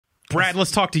Brad,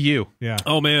 let's talk to you. Yeah.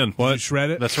 Oh, man. What? Did you shred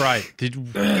it? That's right.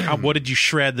 What did you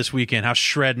shred this weekend? How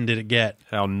shredding did it get?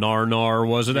 How nar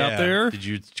was it out there? Did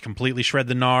you completely shred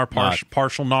the gnar?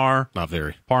 Partial gnar? Not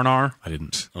very. Par gnar? I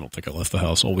don't think I left the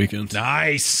house all weekend.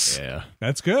 Nice. Yeah.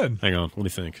 That's good. Hang on. What do you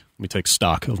think? Let me take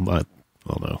stock of my...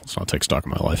 Well, no. Let's not take stock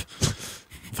of my life.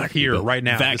 Here, right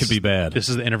now. That could be bad. This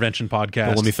is the intervention podcast.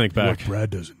 But let me think back. What Brad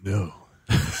doesn't know.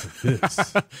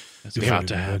 This. It's about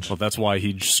to happen. Well, that's why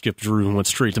he skipped Drew and went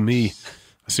straight to me.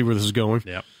 I see where this is going.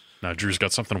 Yep. Now Drew's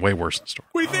got something way worse in store.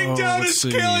 We think Toad is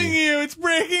killing you. It's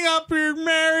breaking up your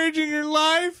marriage and your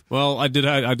life. Well, I did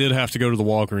have to go to the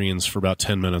Walgreens for about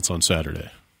 10 minutes on Saturday.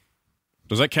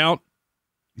 Does that count?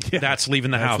 Yeah. That's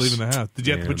leaving the house. Leaving the house. Did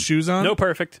you have to put shoes on? No,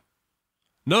 perfect.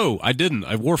 No, I didn't.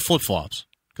 I wore flip-flops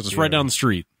because it's right down the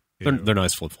street. They're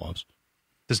nice flip-flops.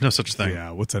 There's no such thing.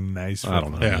 Yeah, what's a nice I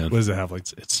don't know. Yeah. Man. What does it have? Like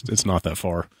It's not that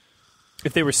far.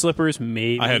 If they were slippers,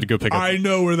 maybe. I had to go pick up. I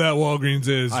know where that Walgreens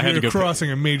is. I had to You're go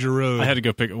crossing a major road. I had to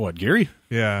go pick up what, Gary?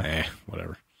 Yeah.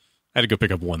 Whatever. I had to go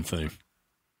pick up one thing.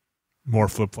 More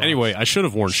flip-flops. Anyway, I should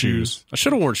have worn shoes. I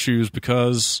should have worn shoes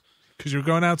because you're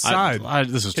going outside.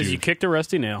 This is too. Because you kicked a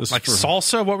rusty nail. Like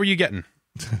salsa? What were you getting?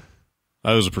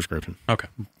 That was a prescription. Okay.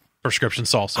 Prescription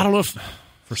salsa. I don't know if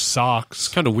for socks. It's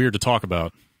kind of weird to talk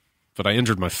about, but I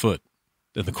injured my foot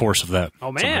in the course of that.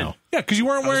 Oh, man. Somehow. Yeah, because you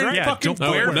weren't wearing fucking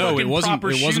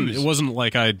it wasn't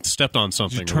like I stepped on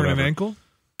something. Did you turn an ankle?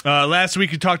 Last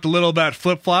week you talked a little about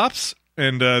flip-flops,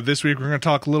 and this week we're going to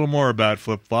talk a little more about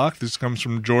flip-flop. This comes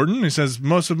from Jordan. He says,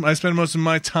 I spend most of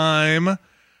my time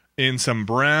in some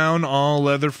brown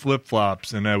all-leather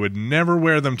flip-flops, and I would never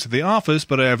wear them to the office,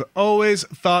 but I have always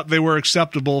thought they were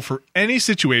acceptable for any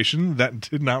situation that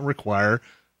did not require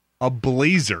a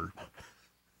blazer.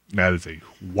 That is a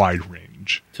wide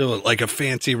range. So like a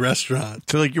fancy restaurant.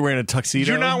 So like you're wearing a tuxedo?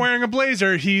 You're not wearing a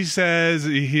blazer. He says,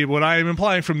 what I am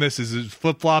implying from this is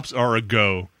flip-flops are a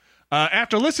go.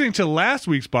 After listening to last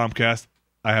week's Bombcast,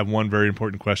 I have one very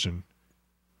important question.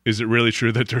 Is it really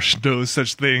true that there's no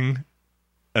such thing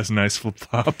as nice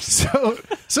flip-flops?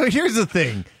 So here's the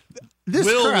thing. This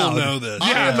Will crowd, know this.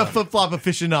 I am a flip-flop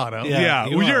aficionado.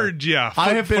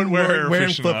 I have been wearing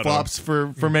flip-flops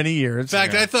for many years. In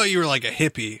fact, I thought you were like a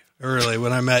hippie early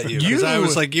when I met you. Because I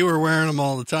was like, you were wearing them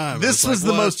all the time. This was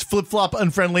the most flip-flop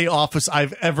unfriendly office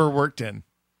I've ever worked in.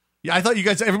 Yeah, I thought you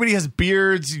guys, everybody has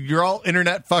beards. You're all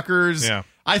internet fuckers. Yeah.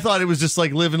 I thought it was just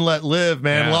like live and let live,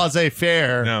 man. Yeah.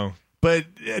 Laissez-faire. No. But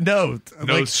no,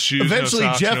 like, shoes, eventually no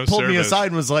socks, Jeff no pulled me service. aside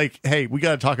and was like, "Hey, we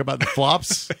got to talk about the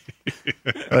flops."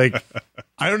 Like,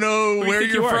 I don't know Who do where you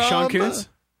think you're you are, from. Sean Koontz?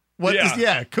 What?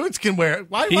 Yeah. Koontz can wear.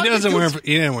 Why? He why doesn't did wear. Koontz-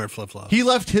 He didn't wear flip flops. He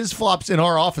left his flops in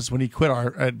our office when he quit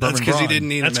at That's Bourbon because he Braun. didn't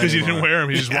need That's them because you anymore. didn't wear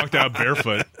them. You just walked out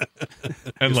barefoot.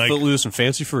 And like, footloose and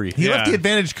fancy free. He left Yeah. the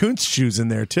Advantage Koontz shoes in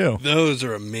there too. Those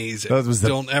are amazing. Those was the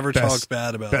Don't ever best- talk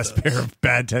bad about Best those. pair of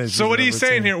bad tennis. so shoes what are I've you ever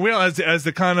saying seen. here, Will? As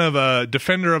the kind of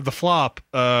defender of the flop,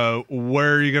 what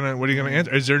are you gonna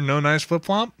answer? Is there no nice flip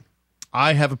flop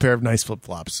I have a pair of nice flip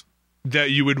flops.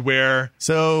 that you would wear?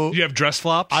 So Do you have dress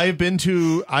flops? I've been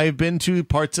to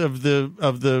parts of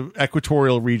the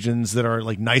equatorial regions that are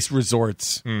like nice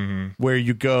resorts where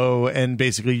you go and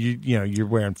basically you're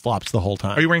wearing flops the whole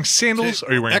time. Are you wearing sandals? Or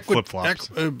are you wearing flip flops?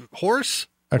 Horse?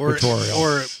 Equatorial.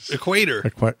 Or equator?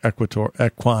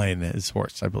 Equine is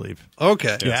horse, I believe.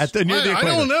 Okay. Yeah, near the I equator.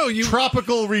 don't know.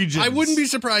 Tropical regions. I wouldn't be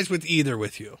surprised with either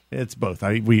with you. It's both.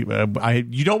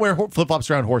 You don't wear flip flops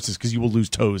around horses because you will lose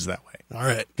toes that way. All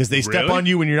right. Because they step Really? on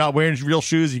you when you're not wearing real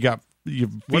shoes.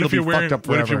 What if you're wearing? fucked up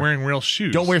What forever. if you're wearing real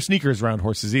shoes? Don't wear sneakers around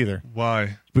horses either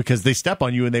Why? because they step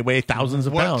on you and they weigh thousands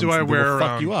of What pounds. do I and they wear will around?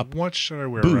 fuck you up. What should I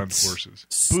wear around Boots. horses?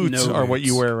 Boots Snow are what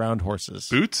you boots. wear around horses.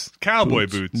 Boots? Cowboy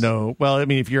boots. No, well, I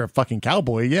mean, if you're a fucking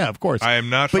cowboy, yeah, of course. I am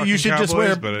not. But you fucking should just wear.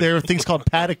 cowboys, but There are things called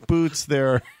paddock boots.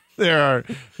 There are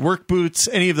work boots.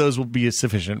 Any of those will be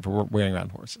sufficient for wearing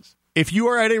around horses. If you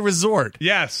are at a resort,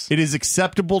 yes. it is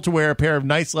acceptable to wear a pair of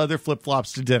nice leather flip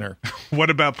flops to dinner. What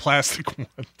about plastic ones?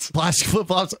 Plastic flip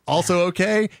flops also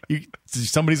okay.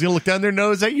 Somebody's gonna look down their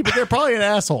nose at you, but they're probably an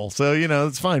asshole. So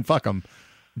it's fine. Fuck them.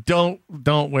 Don't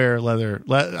wear leather.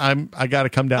 I got to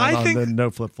come down I on think the no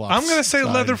flip flops. I'm going to say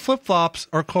side. leather flip flops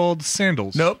are called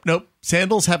sandals. Nope.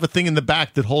 Sandals have a thing in the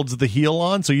back that holds the heel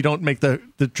on, so you don't make the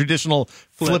traditional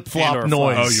flip flop and/or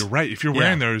noise. Oh, you're right. If you're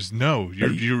wearing those, no,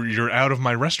 you're out of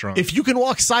my restaurant. If you can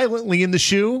walk silently in the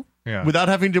shoe without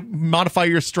having to modify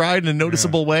your stride in a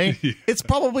noticeable way, it's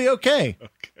probably okay.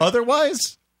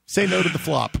 Otherwise, say no to the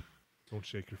flop. Don't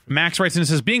shake your face. Max writes in and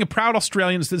says, being a proud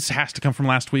Australian, this has to come from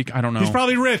last week. I don't know. He's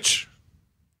probably rich.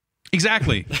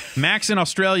 Exactly. Max in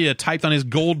Australia typed on his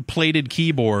gold-plated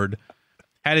keyboard,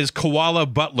 had his koala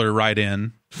butler write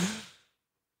in.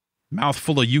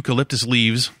 Mouthful of eucalyptus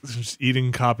leaves. Just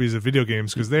eating copies of video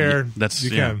games because That's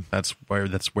where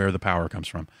the power comes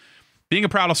from. Being a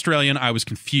proud Australian, I was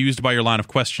confused by your line of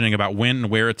questioning about when and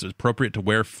where it's appropriate to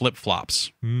wear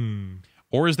flip-flops.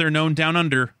 Or as they're known down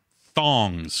under,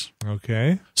 thongs.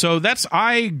 Okay. So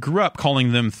I grew up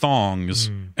calling them thongs,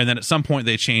 and then at some point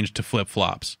they changed to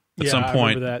flip-flops. At some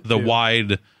point, the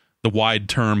wide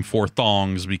term for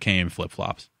thongs became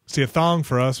flip-flops. See, a thong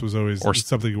for us was always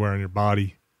something you wear on your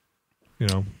body. You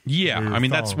know. Yeah, I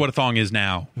mean that's what a thong is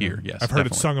now here. Yes, I've heard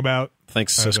it sung about.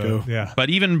 Thanks, Cisco. Yeah,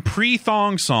 but even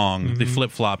pre-thong song, the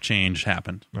flip-flop change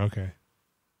happened. Okay.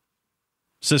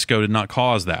 Cisco did not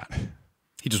cause that.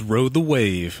 He just rode the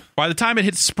wave. By the time it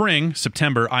hits spring,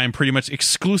 September, I am pretty much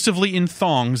exclusively in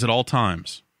thongs at all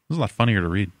times. This is a lot funnier to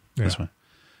read this way.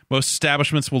 Most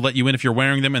establishments will let you in if you're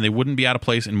wearing them, and they wouldn't be out of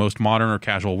place in most modern or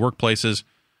casual workplaces.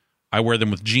 I wear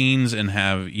them with jeans and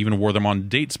have even wore them on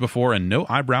dates before, and no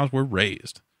eyebrows were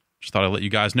raised. Just thought I'd let you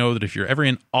guys know that if you're ever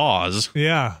in Oz,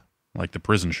 like the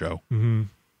prison show, you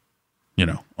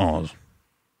know, Oz,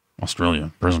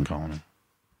 Australia, prison colony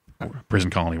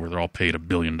where they're all paid $1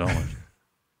 billion.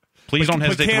 Please don't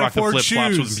hesitate to rock the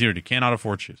flip-flops with impunity. Cannot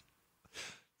afford shoes.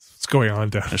 What's going on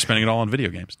down there? They're spending it all on video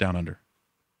games down under.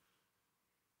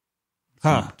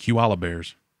 Koala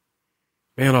bears.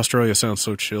 Man, Australia sounds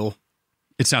so chill.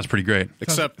 It sounds pretty great. It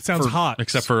sounds hot.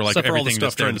 Except for like everything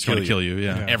that's there that's going to kill you.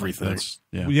 Yeah. Everything.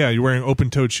 You're wearing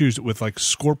open-toed shoes with like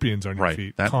scorpions on your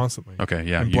feet constantly. Okay,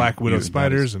 yeah. And black widow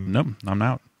spiders. Nope, I'm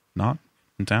out. Not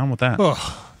in town with that.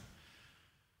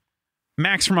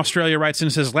 Max from Australia writes in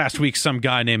and says, last week some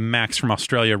guy named Max from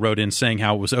Australia wrote in saying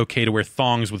how it was okay to wear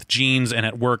thongs with jeans and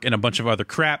at work and a bunch of other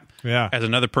crap. Yeah. As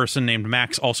another person named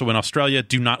Max, also in Australia,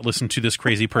 do not listen to this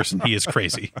crazy person. He is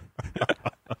crazy.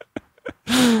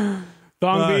 Thong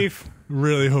beef.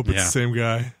 Really hope it's the same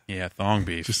guy. Yeah, thong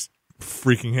beef. Just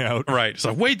freaking out. Right.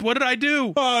 So, wait, what did I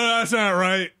do? Oh, that's not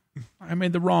right. I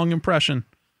made the wrong impression.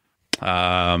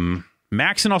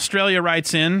 Max in Australia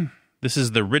writes in. This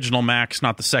is the original Max,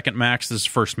 not the second Max. This is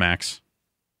first Max.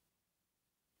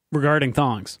 Regarding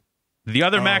thongs. The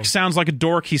other Max sounds like a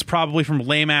dork. He's probably from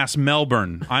lame-ass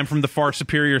Melbourne. I'm from the far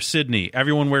superior Sydney.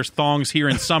 Everyone wears thongs here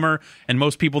in summer, and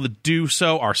most people that do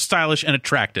so are stylish and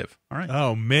attractive. All right.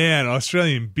 Oh, man.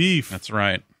 Australian beef. That's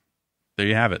right. There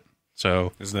you have it.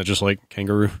 So, isn't that just like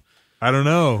kangaroo? I don't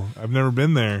know. I've never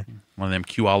been there. One of them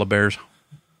koala bears.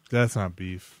 That's not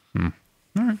beef. All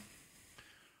right.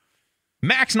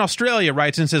 Max in Australia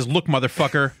writes and says, look,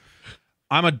 motherfucker,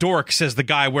 I'm a dork, says the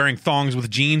guy wearing thongs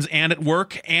with jeans and at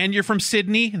work, and you're from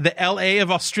Sydney, the L.A. of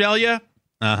Australia?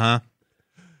 Uh-huh.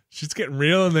 She's getting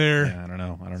real in there. Yeah, I don't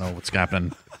know what's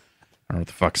happening. I don't know what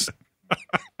the fuck's...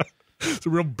 It's a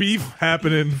real beef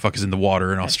happening. The fuck is in the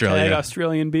water in Australia.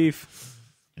 Australian beef.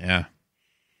 Yeah.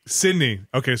 Sydney.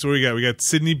 Okay, so what we got? We got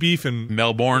Sydney beef and...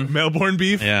 Melbourne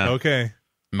beef? Yeah. Okay.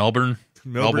 Melbourne?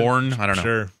 I don't know.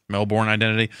 Sure. Melbourne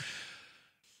identity.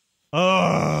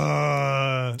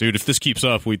 Dude, if this keeps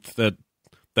up, that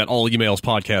all emails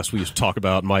podcast we used to talk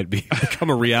about might become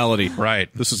a reality. Right.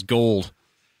 This is gold.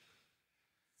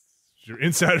 Your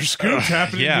insider scoops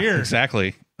happening here.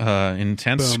 Exactly.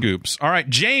 Intense scoops. All right.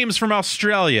 James from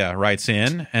Australia writes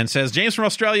in and says, James from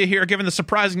Australia here. Given the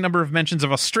surprising number of mentions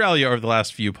of Australia over the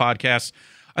last few podcasts,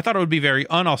 I thought it would be very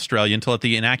un-Australian to let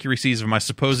the inaccuracies of my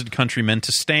supposed countrymen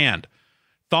to stand.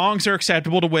 Thongs are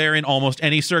acceptable to wear in almost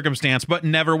any circumstance, but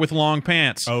never with long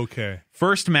pants. Okay.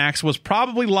 First Max was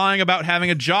probably lying about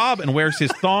having a job and wears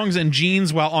his thongs and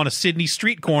jeans while on a Sydney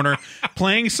street corner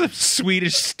playing some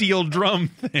Swedish steel drum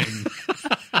thing.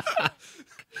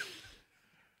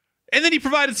 And then he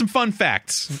provided some fun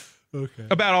facts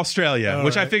about Australia,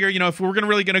 which I figure, if we're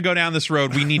really going to go down this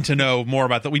road, we need to know more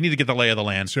about that. We need to get the lay of the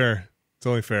land. Sure. It's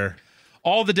only fair.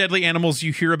 All the deadly animals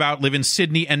you hear about live in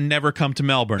Sydney and never come to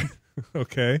Melbourne.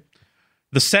 Okay.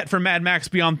 The set for Mad Max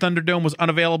Beyond Thunderdome was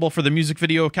unavailable for the music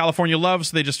video of California Love,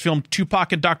 so they just filmed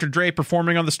Tupac and Dr. Dre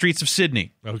performing on the streets of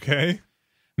Sydney. Okay.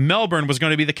 Melbourne was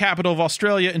going to be the capital of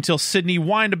Australia until Sydney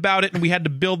whined about it, and we had to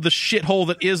build the shithole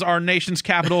that is our nation's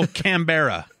capital,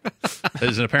 Canberra.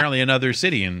 There's apparently another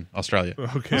city in Australia.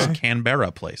 Okay. It's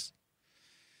Canberra place.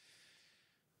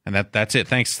 And that's it.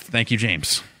 Thank you,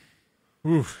 James.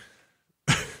 Oof.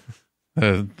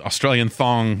 The Australian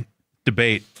thong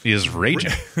debate is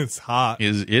raging. It's hot.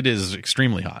 It is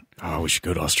extremely hot. Oh, we should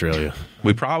go to Australia.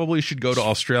 We probably should go to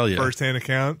Australia. First-hand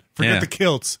account. Forget the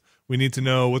kilts. We need to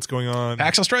know what's going on.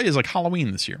 PAX Australia is like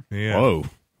Halloween this year. Yeah. Whoa.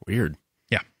 Weird.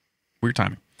 Yeah. Weird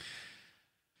timing.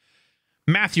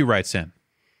 Matthew writes in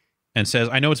and says,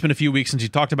 I know it's been a few weeks since you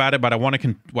talked about it, but I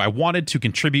wanted to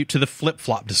contribute to the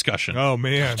flip-flop discussion. Oh,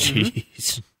 man.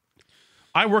 Jeez.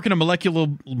 I work in a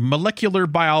molecular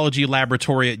biology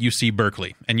laboratory at UC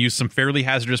Berkeley and use some fairly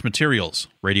hazardous materials,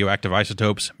 radioactive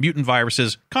isotopes, mutant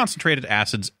viruses, concentrated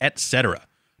acids, etc.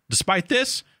 Despite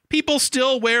this, people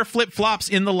still wear flip-flops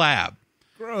in the lab.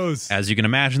 Gross. As you can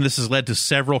imagine, this has led to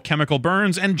several chemical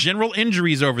burns and general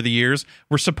injuries over the years.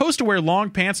 We're supposed to wear long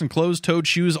pants and closed-toed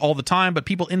shoes all the time, but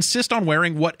people insist on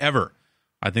wearing whatever.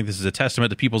 I think this is a testament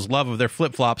to people's love of their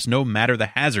flip-flops, no matter the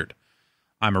hazard.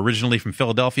 I'm originally from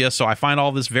Philadelphia, so I find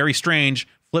all this very strange.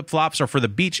 Flip-flops are for the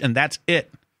beach, and that's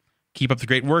it. Keep up the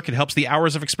great work. It helps the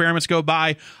hours of experiments go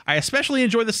by. I especially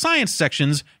enjoy the science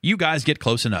sections. You guys get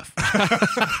close enough.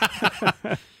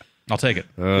 I'll take it.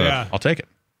 Yeah. I'll take it.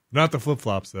 Not the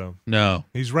flip-flops, though. No.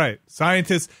 He's right.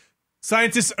 Scientists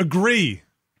agree.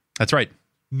 That's right.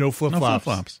 No No flip-flops,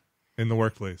 flip-flops. in the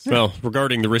workplace. Well,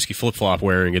 regarding the risky flip-flop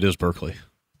wearing, it is Berkeley.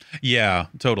 Yeah,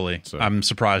 totally. So. I'm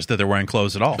surprised that they're wearing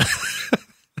clothes at all.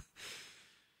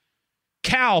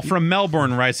 Cal from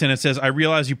Melbourne writes in and says, I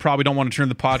realize you probably don't want to turn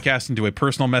the podcast into a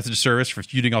personal message service for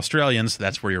feuding Australians.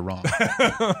 That's where you're wrong.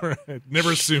 Right.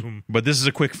 Never assume. But this is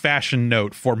a quick fashion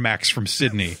note for Max from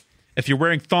Sydney. If you're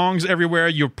wearing thongs everywhere,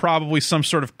 you're probably some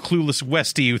sort of clueless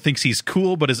Westie who thinks he's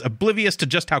cool but is oblivious to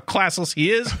just how classless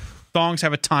he is. Thongs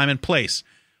have a time and place.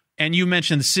 And you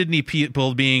mentioned Sydney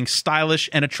people being stylish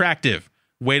and attractive.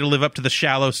 Way to live up to the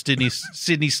shallow Sydney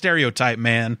stereotype,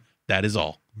 man. That is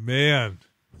all. Man.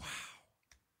 Wow.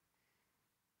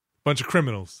 Bunch of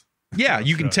criminals. Yeah,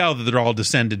 you can tell that they're all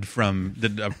descended from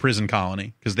the prison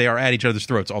colony because they are at each other's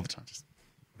throats all the time.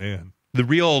 Man. The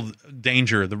real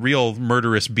danger, the real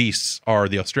murderous beasts are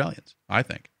the Australians, I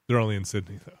think. They're only in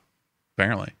Sydney, though.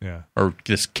 Apparently. Yeah. Or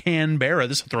this Canberra.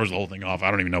 This throws the whole thing off.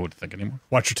 I don't even know what to think anymore.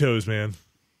 Watch your toes, man.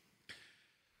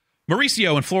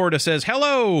 Mauricio in Florida says,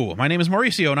 hello, my name is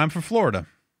Mauricio and I'm from Florida.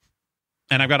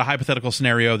 And I've got a hypothetical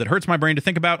scenario that hurts my brain to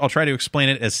think about. I'll try to explain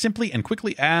it as simply and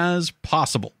quickly as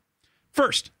possible.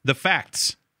 First, the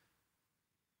facts.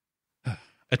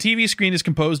 A TV screen is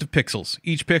composed of pixels.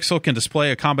 Each pixel can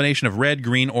display a combination of red,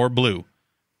 green, or blue.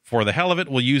 For the hell of it,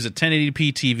 we'll use a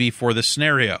 1080p TV for this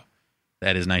scenario.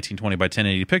 That is 1920 by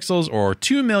 1080 pixels, or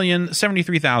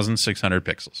 2,073,600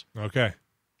 pixels. Okay.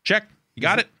 Check. You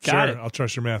got it? Sure. I'll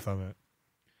trust your math on that.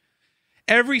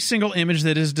 Every single image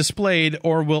that is displayed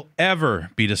or will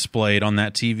ever be displayed on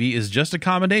that TV is just a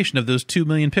combination of those 2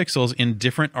 million pixels in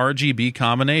different RGB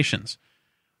combinations.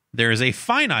 There is a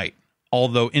finite,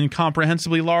 although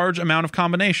incomprehensibly large amount of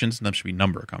combinations, and that should be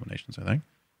number of combinations, I think,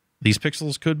 these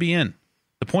pixels could be in.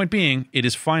 The point being, it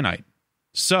is finite.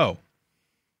 So,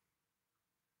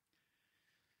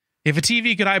 if a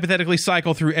TV could hypothetically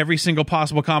cycle through every single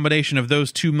possible combination of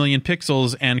those 2 million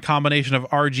pixels and combination of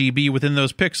RGB within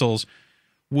those pixels,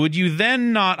 would you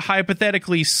then not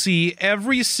hypothetically see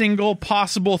every single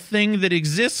possible thing that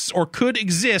exists or could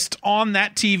exist on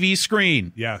that TV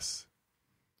screen? Yes.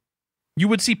 You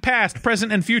would see past,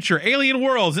 present, and future, alien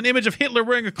worlds, an image of Hitler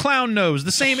wearing a clown nose,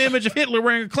 the same image of Hitler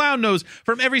wearing a clown nose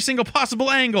from every single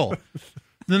possible angle.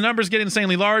 The numbers get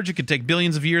insanely large. It could take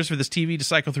billions of years for this TV to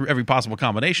cycle through every possible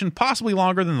combination, possibly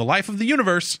longer than the life of the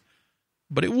universe.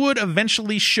 But it would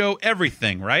eventually show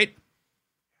everything, right?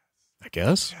 I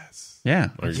guess. Yes. Yeah.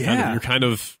 Or you're kind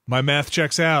of My math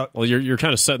checks out. well, you're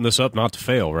kind of setting this up not to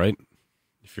fail, right?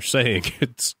 If you're saying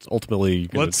it's ultimately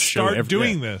going Let's to show start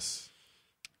doing this.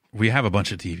 We have a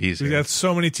bunch of TVs We here. got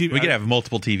so many TV. We could have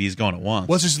multiple TVs going at once.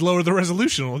 Let's just lower the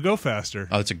resolution. We'll go faster.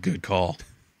 Oh, that's a good call.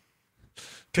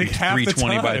 Take half the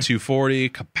 320 time. by 240.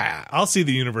 Kapow. I'll see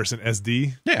the universe in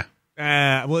SD.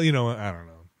 Yeah. Well, you know, I don't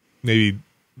know. Maybe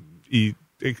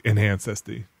enhanced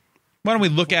SD. Why don't we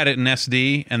look at it in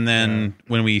SD, and then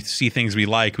when we see things we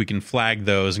like, we can flag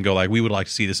those and go like, we would like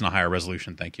to see this in a higher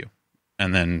resolution. Thank you.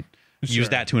 And then use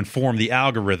that to inform the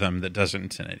algorithm that does it in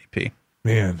 1080p.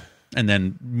 Man, And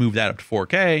then move that up to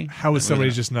 4K. how is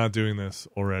somebody just not doing this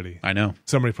already? I know.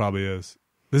 Somebody probably is.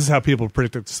 This is how people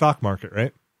predict the stock market,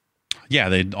 right? Yeah,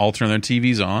 they all turn their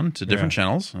TVs on to different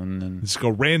channels, and then Just go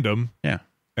random, yeah.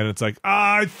 and it's like,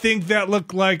 I think that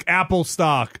looked like Apple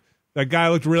stock. That guy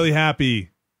looked really happy.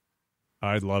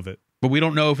 I'd love it. But we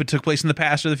don't know if it took place in the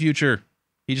past or the future.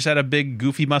 He just had a big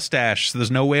goofy mustache, so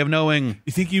there's no way of knowing.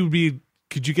 You think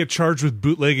could you get charged with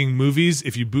bootlegging movies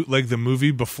if you bootleg the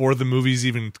movie before the movie's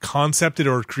even concepted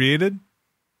or created?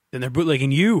 Then they're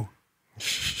bootlegging you.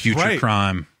 Future Right.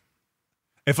 crime,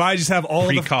 If I just have all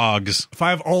precogs, if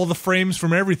I have all the frames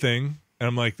from everything, and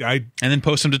I'm like, and then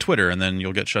post them to Twitter, and then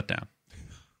you'll get shut down.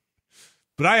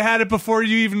 but I had it before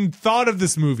you even thought of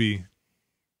this movie.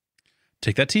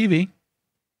 Take that TV,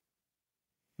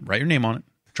 write your name on it,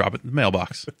 drop it in the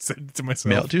mailbox, Send it to myself.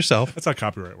 mail it to yourself. That's how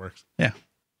copyright works. Yeah.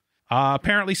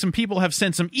 Apparently, some people have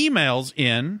sent some emails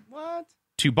in. What?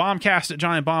 to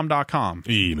bombcast@giantbomb.com.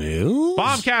 Emails?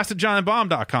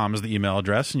 Bombcast@giantbomb.com is the email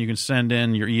address, and you can send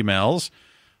in your emails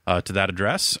to that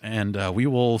address, and we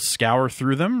will scour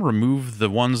through them, remove the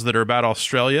ones that are about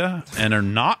Australia and are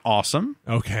not awesome,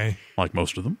 Okay. like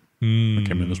most of them that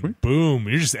came in this week. Boom.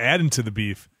 You're just adding to the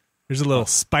beef. There's a little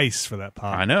spice for that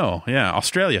pop. I know, yeah.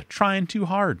 Australia, trying too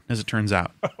hard, as it turns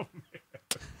out.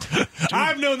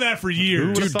 I've known that for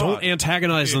years. Dude, don't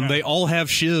antagonize them. They all have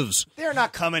shivs. They're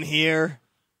not coming here.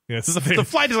 Yeah, The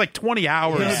flight is like 20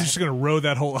 hours. They're just going to row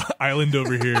that whole island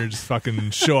over here and just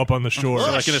fucking show up on the shore.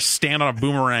 They're like going to stand on a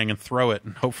boomerang and throw it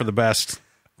and hope for the best.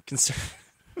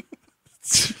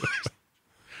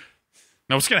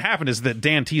 Now, what's going to happen is that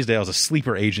Dan Teasdale is a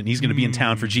sleeper agent. He's going to be in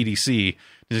town for GDC. He's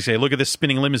going to say, look at this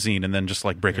spinning limousine, and then just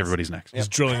like break everybody's necks.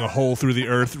 Just drilling a hole through the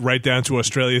earth right down to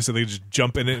Australia so they can just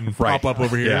jump in it and pop up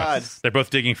over here. Yeah. They're both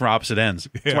digging from opposite ends.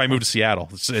 That's why I moved to Seattle.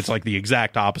 It's like the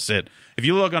exact opposite. If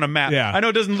you look on a map, I know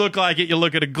it doesn't look like it. You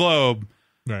look at a globe.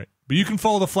 Right. But you can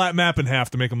fold the flat map in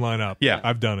half to make them line up. Yeah.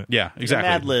 I've done it. Yeah, exactly.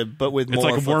 Mad Lib, but with It's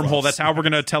more like a wormhole. flip-flops. That's how we're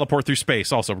going to teleport through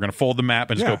space. Also, we're going to fold the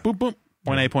map and just go boop, boop,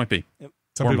 point A, point B. Yep.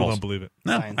 Some people Wormholes. don't believe it.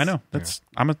 No, Science. I know.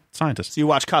 I'm a scientist. So you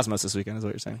watch Cosmos this weekend, is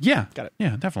what you're saying? Yeah. Got it.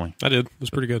 Yeah, definitely. I did. It was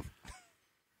pretty good.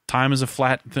 Time is a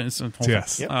flat thing. It's a whole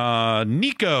Yes. thing.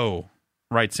 Nico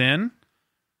writes in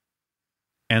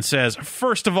and says,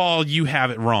 first of all, you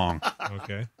have it wrong.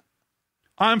 Okay.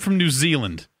 I'm from New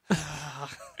Zealand.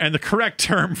 And the correct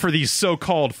term for these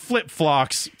so-called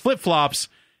flip-flops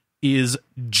is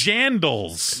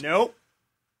jandals. Nope.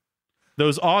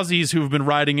 Those Aussies who have been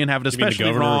writing in have it You mean the especially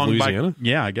governor of wrong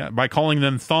Louisiana? by calling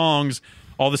them thongs.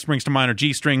 All this brings to mind are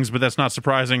G-strings, but that's not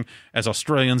surprising, as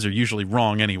Australians are usually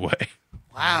wrong anyway.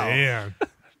 Wow. Man.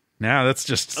 Now that's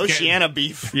just Oceania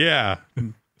beef. yeah.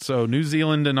 So New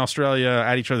Zealand and Australia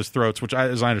at each other's throats, which,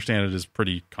 as I understand it, is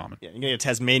pretty common. Yeah, you're going to get a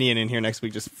Tasmanian in here next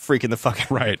week just freaking the fuck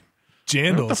out. Right.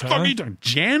 Jandals, What the fuck are you doing?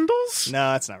 Jandals?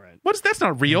 No, that's not right. That's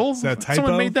not real. Is that a typo?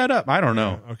 Someone made that up. I don't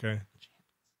know. Okay.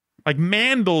 Like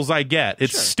mandals, I get.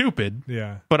 It's Sure. stupid,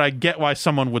 Yeah. but I get why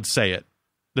someone would say it.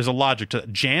 There's a logic to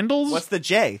that. Jandals? What's the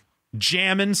J?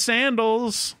 Jammin'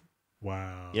 sandals.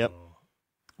 Wow. Yep.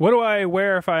 What do I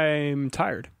wear if I'm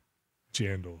tired?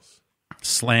 Jandals.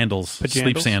 Slandals.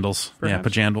 Sleep Pajandals? sandals.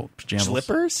 Perhaps. Yeah, pajandals.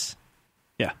 Slippers?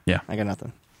 Yeah. Yeah. I got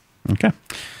nothing. Okay.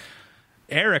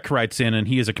 Eric writes in, and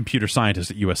he is a computer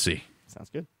scientist at USC. Sounds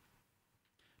good.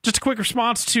 Just a quick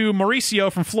response to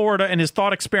Mauricio from Florida and his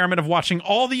thought experiment of watching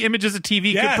all the images a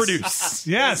TV Yes. could produce.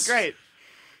 Yes. Great.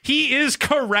 He is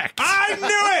correct. I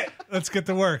knew it. Let's get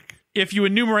to work. If you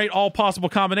enumerate all possible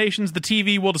combinations, the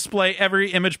TV will display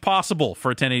every image possible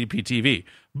for a 1080p TV.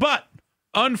 But,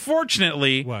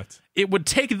 unfortunately, What? it would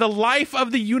take the life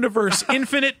of the universe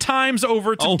infinite times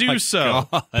over to do so.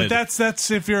 But that's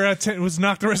if you're at 10, was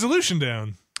knock the resolution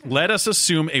down. Let us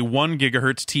assume a 1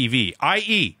 gigahertz TV,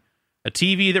 i.e., a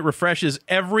TV that refreshes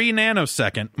every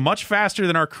nanosecond much faster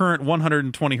than our current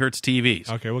 120 hertz TVs.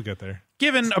 Okay, we'll get there.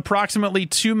 Given approximately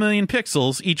 2 million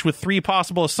pixels, each with 3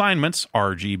 possible assignments,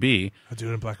 RGB, I'll do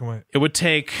it in black and white. it would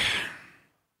take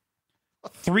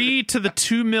 3 to the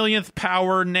 2 millionth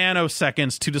power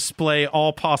nanoseconds to display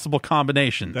all possible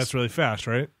combinations. That's really fast,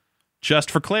 right?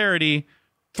 Just for clarity,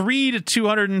 3 to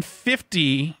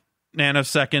 250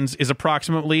 nanoseconds is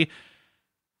approximately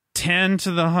 10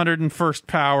 to the 101st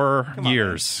power Come on,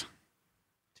 years.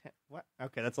 What?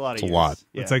 Okay, that's a lot of It's a years. lot.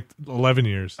 Yeah. It's like 11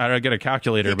 years. I don't get a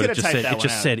calculator, You but it could've just typed said that one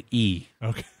out. said E.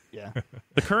 Okay. yeah.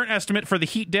 The current estimate for the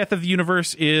heat death of the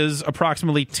universe is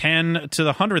approximately 10 to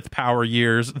the 100th power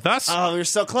years. Thus, Oh, we're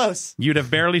so close. you'd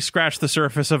have barely scratched the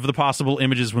surface of the possible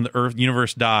images when the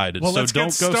universe died. Well, so let's don't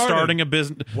get go started. starting a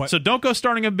business. What? So don't go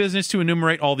starting a business to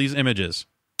enumerate all these images.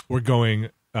 We're going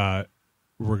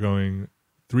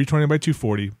 320 by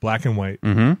 240, black and white.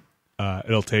 Mm-hmm.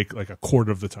 It'll take like a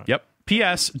quarter of the time. Yep.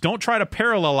 P.S. Don't try to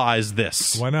parallelize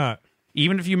this. Why not?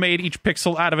 Even if you made each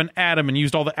pixel out of an atom and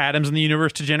used all the atoms in the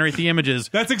universe to generate the images,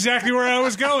 That's exactly where I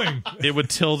was going. it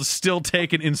would still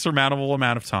take an insurmountable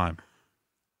amount of time.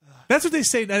 That's what they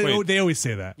say. Wait. They always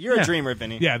say that. You're Yeah. a dreamer,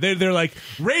 Vinny. Yeah, they're like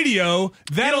radio.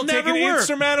 That'll It'll take never an work.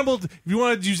 insurmountable. If you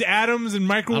want to use atoms and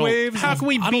microwaves, How can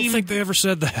we I beam? don't think they ever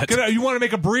said that. you want to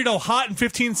make a burrito hot in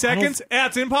 15 seconds?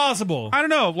 That's impossible. I don't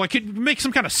know. Like, could you make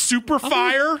some kind of super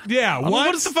fire? Yeah, I mean,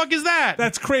 what? what the fuck is that?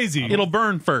 That's crazy. It'll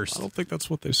burn first. I don't think that's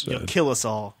what they said. Kill us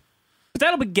all. But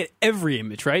that'll get every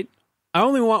image, right? I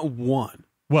only want one.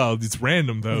 Well, it's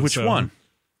random though. Which so- one?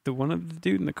 The one of the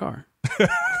dude in the car.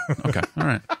 Okay. All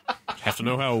right. Have to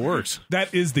know how it works.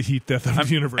 That is the heat death of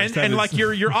the universe. And like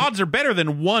your odds are better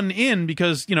than one in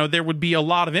because there would be a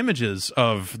lot of images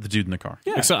of the dude in the car.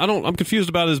 Yeah. Except I'm confused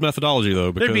about his methodology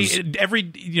though, because There'd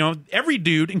be every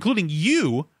dude, including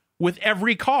you, with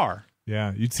every car.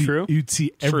 Yeah, you'd see True. you'd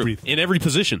see everything in every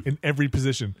position. in every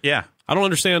position. Yeah. I don't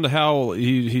understand how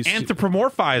he's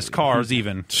Anthropomorphized cars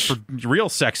even for real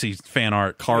sexy fan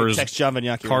art. cars Text John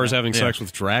Vignacchi. cars right now. having sex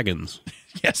with dragons.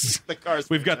 Yes. The Cars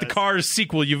We've got the franchise. Cars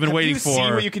sequel you've been Have waiting you for.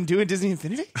 seen what you can do in Disney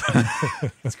Infinity?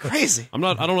 It's crazy. I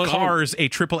don't know. Cars, a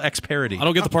triple X parody. I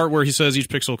don't get the part where he says each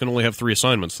pixel can only have 3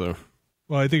 assignments though.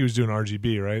 Well, I think he was doing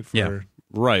RGB, right? Yeah.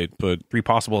 Right, but 3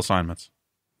 possible assignments.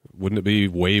 wouldn't it be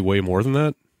way more than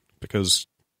that? Because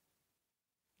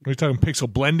Are you talking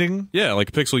pixel blending? yeah, like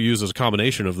a pixel uses a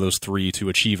combination of those 3 to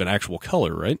achieve an actual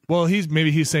color, right? Well, he's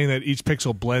saying that each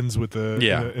pixel blends with in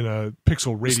a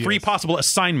pixel radius. There's 3 possible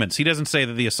assignments. He doesn't say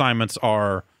that the assignments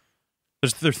are.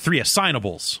 There's 3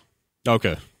 assignables.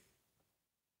 Okay.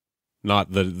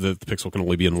 Not that the pixel can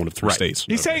only be in one of 3 Right. states.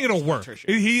 He's saying it'll work.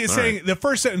 He is saying the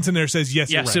first sentence in there says yes.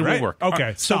 Yes, you're it right, will work. right?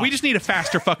 Okay, So stop. we just need a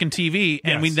faster fucking TV,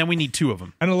 and Yes. then we need 2 of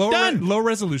them. and a Done. low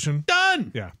resolution.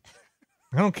 Done. Yeah,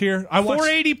 I don't care. I watched.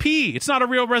 480p. It's not a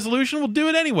real resolution. We'll do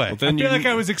it anyway. Well, I then feel you, like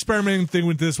I was experimenting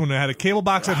with this when I had a cable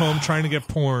box at home trying to get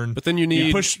porn. but then you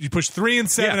need you push 3 and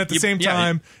 7 Yeah, at the you- same yeah,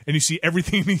 time, and you see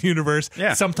everything in the universe.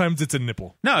 Yeah. Sometimes it's a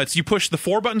nipple. No, it's you push the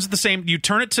 4 buttons at the same. You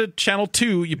turn it to channel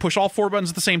 2. You push all 4 buttons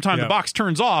at the same time. Yeah. The box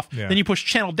turns off. Yeah. Then you push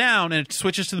channel down, and it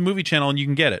switches to the movie channel, and you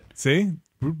can get it. See,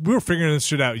 we were figuring this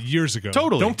shit out years ago.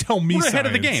 Totally. Don't tell me We're ahead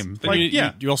of the science. game.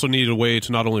 Then you also need a way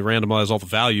to not only randomize all the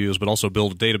values, but also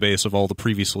build a database of all the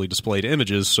previously displayed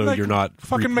images, so Like, you're not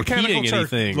fucking mechanical repeating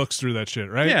Turk anything. looks through that shit,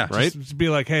 right? Yeah. Right. Just be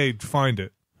like, hey, find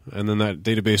it. And then that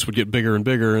database would get bigger and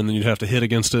bigger, and then you'd have to hit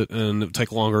against it, and it would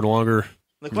take longer and longer.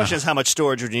 The question is how much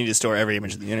storage would you need to store every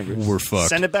image of the universe? We're fucked.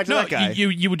 Send it back to No, that guy.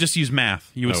 you would just use math.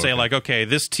 You would say okay. like, okay,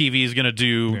 this TV is going to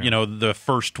do the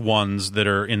first ones that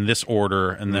are in this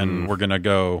order, and then we're going to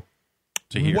go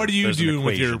to here. What are you There's an doing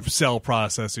with your equation. cell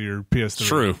processor, your PS3?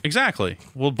 True. Exactly.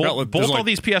 We'll There's bolt all like-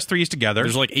 these PS3s together.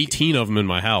 There's like 18 of them in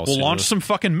my house. We'll you launch know? some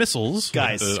fucking missiles.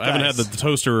 Guys, I haven't had the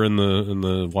toaster and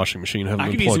the washing machine. Haven't I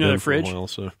been could use plugged another in for a fridge. while,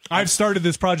 so. I've started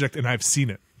this project and I've seen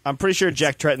it. I'm pretty sure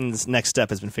Jack Tretton's next step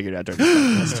has been figured out during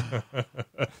this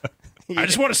podcast. I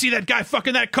just want to see that guy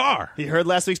fucking that car. He heard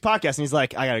last week's podcast and he's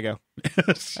like, I gotta go. I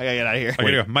gotta get out of here. I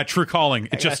gotta go. My true calling.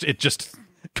 It just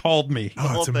called me. Oh,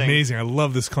 whole it's thing. amazing. I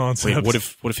love this concept. Wait, what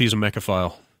if he's a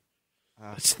mechaphile?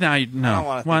 It's now. I don't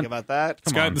want to think about that.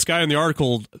 This guy in the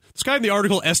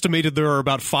article estimated there are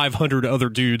about 500 other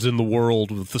dudes in the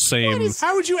world with the same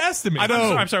How would you estimate? I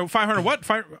know. I'm sorry. 500 what?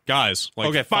 guys. Like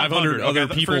Okay, 500 other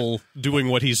Okay, people doing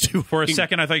what he's doing. For a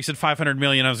second, I thought you said 500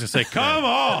 million. I was going to say, come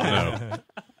on.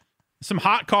 Some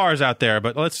hot cars out there,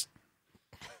 but let's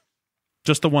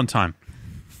just the one time.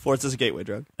 Forza's a gateway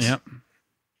drug. Yep.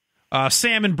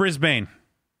 Sam in Brisbane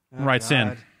writes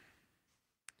in.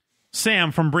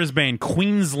 Sam from Brisbane,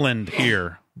 Queensland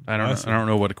here. I don't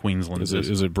know what a Queensland is.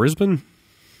 Is it Brisbane?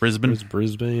 Brisbane?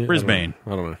 Brisbane? Brisbane. I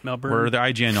don't know. Melbourne, Where the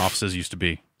IGN offices used to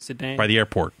be. Sydney. By the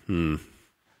airport.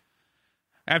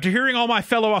 After hearing all my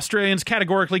fellow Australians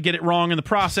categorically get it wrong in the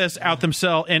process out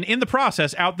themselves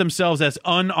as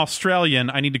un-Australian,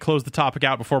 I need to close the topic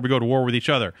out before we go to war with each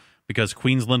other, because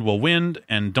Queensland will win,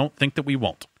 and don't think that we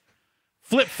won't.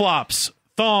 Flip-flops,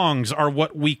 thongs are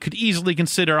what we could easily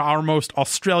consider our most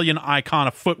Australian icon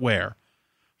of footwear.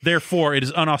 Therefore, it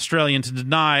is un-Australian to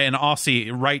deny an Aussie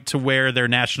right to wear their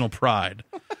national pride.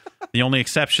 The only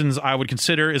exceptions I would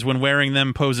consider is when wearing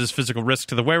them poses physical risk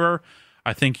to the wearer.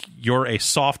 I think you're a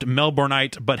soft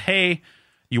Melbourneite, but hey,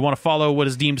 you want to follow what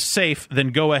is deemed safe,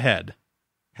 then go ahead.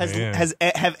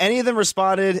 Have any of them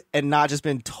responded and not just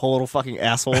been total fucking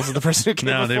assholes to the person who came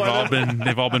No, before them?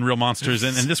 they've all been real monsters,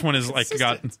 and this one is like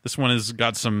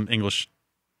got some English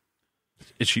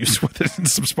issues with it in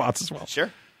some spots as well.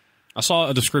 Sure. I saw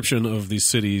a description of these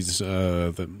cities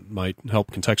that might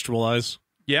help contextualize.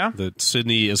 Yeah. That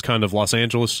Sydney is kind of Los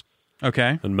Angeles,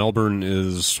 Okay. and Melbourne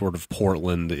is sort of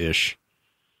Portland-ish,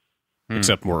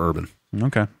 except more urban.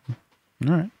 Okay.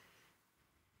 All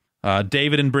right.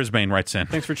 David in Brisbane writes in.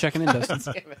 Thanks for checking in, Dustin.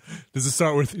 Does it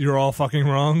start with "you're all fucking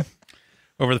wrong"?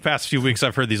 Over the past few weeks,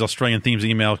 I've heard these Australian themes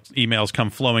emails come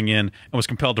flowing in and was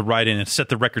compelled to write in and set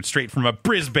the record straight from a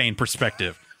Brisbane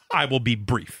perspective. I will be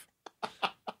brief.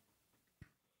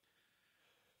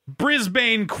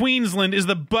 Brisbane, Queensland is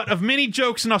the butt of many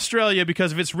jokes in Australia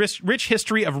because of its rich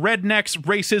history of rednecks,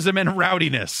 racism, and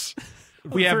rowdiness.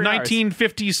 We have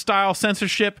 1950s-style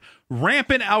censorship,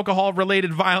 rampant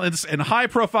alcohol-related violence, and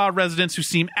high-profile residents who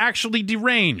seem actually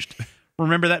deranged.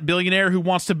 Remember that billionaire who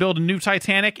wants to build a new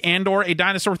Titanic and or a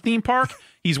dinosaur theme park?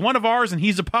 He's one of ours, and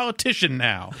he's a politician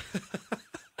now.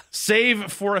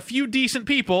 Save for a few decent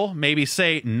people, maybe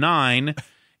say 9,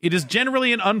 it is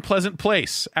generally an unpleasant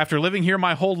place. After living here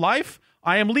my whole life,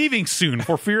 I am leaving soon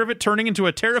for fear of it turning into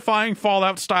a terrifying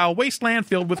Fallout-style wasteland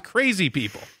filled with crazy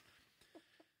people.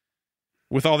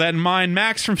 With all that in mind,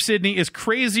 Max from Sydney is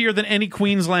crazier than any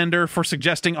Queenslander for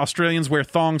suggesting Australians wear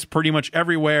thongs pretty much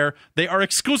everywhere. They are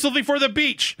exclusively for the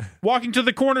beach, walking to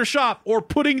the corner shop, or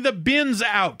putting the bins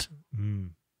out.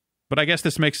 But I guess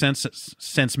this makes sense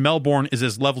since Melbourne is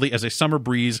as lovely as a summer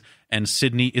breeze and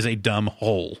Sydney is a dumb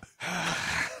hole.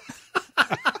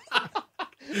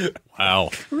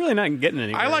 Wow. We're really not getting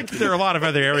anywhere. I like that there are a lot of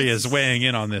other areas weighing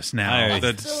in on this now.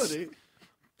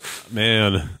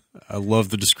 Man, I love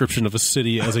the description of a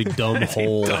city as a dumb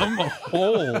hole. Dumb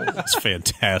hole. It's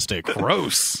fantastic.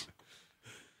 Gross.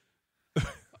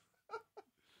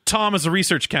 Tom is a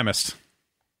research chemist.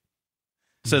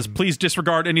 Says, please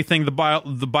disregard anything the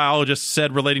biologist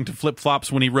said relating to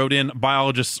flip-flops when he wrote in,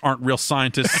 biologists aren't real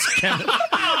scientists.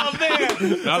 Oh,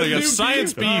 man. Now they got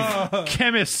science beef.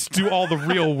 Chemists do all the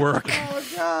real work. Oh,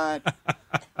 God.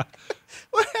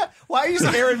 Why are you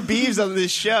Aaron Beeves on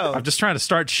this show? I'm just trying to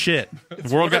start shit.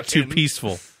 The world got too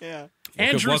peaceful. Yeah.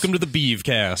 Welcome to the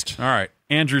Beevcast. All right.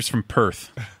 Andrew's from Perth.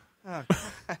 Oh,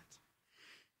 God.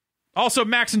 Also,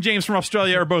 Max and James from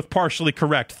Australia are both partially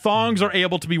correct. Thongs are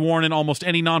able to be worn in almost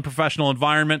any non-professional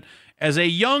environment. As a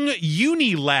young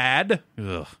uni lad,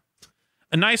 a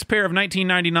nice pair of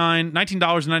 $19.99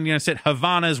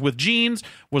 Havanas with jeans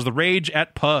was the rage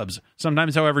at pubs.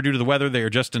 Sometimes, however, due to the weather, they are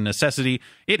just a necessity.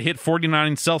 It hit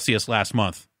 49 Celsius last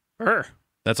month.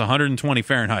 That's 120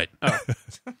 Fahrenheit. Oh.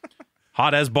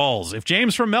 Hot as balls. If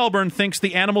James from Melbourne thinks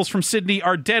the animals from Sydney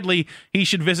are deadly, he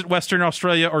should visit Western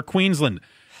Australia or Queensland.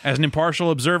 As an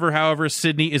impartial observer, however,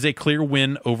 Sydney is a clear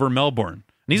win over Melbourne.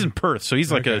 And he's in Perth, so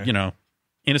he's like a,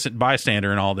 innocent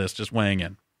bystander in all this, just weighing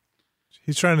in.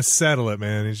 He's trying to settle it,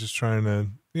 man. He's just trying to,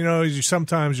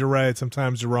 sometimes you're right,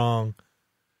 sometimes you're wrong.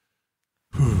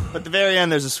 But at the very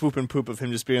end, there's a swoop and poop of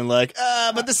him just being like,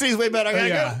 but the city's way better. I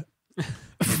gotta go.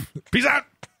 Peace out.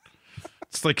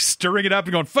 It's like stirring it up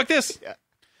and going, fuck this. Yeah.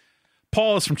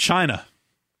 Paul is from China.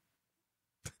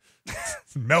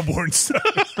 Melbourne stuff.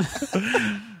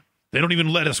 They don't even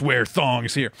let us wear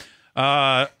thongs here.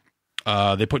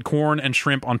 They put corn and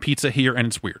shrimp on pizza here, and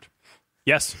it's weird.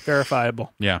 Yes,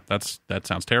 verifiable. Yeah, that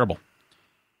sounds terrible.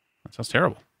 That sounds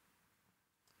terrible.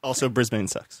 Also, Brisbane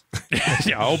sucks.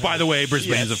 Yeah. Oh, by the way,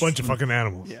 Brisbane's a bunch of fucking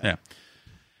animals. Yeah.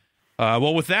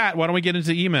 Well, with that, why don't we get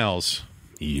into emails?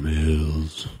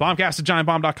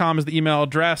 Bombcast@giantbomb.com is the email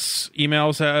address.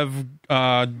 Emails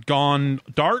have gone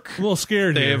dark. A little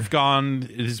scared. It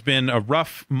has been a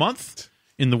rough month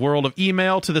in the world of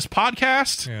email to this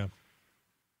podcast. Yeah.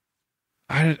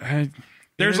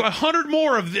 There's 100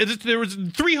 more of there was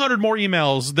 300 more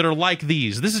emails that are like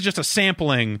these. This is just a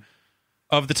sampling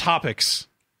of the topics,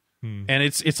 and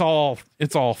it's all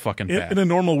fucking bad. In a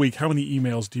normal week, how many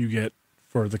emails do you get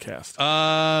for the cast?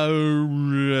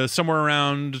 Somewhere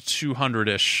around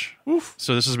 200-ish. Oof.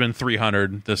 So this has been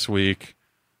 300 this week.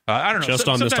 I don't know. Just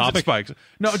on this topic? Spikes.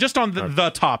 No, just on the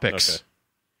topics. Okay.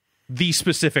 The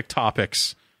specific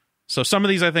topics. So some of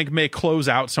these, I think, may close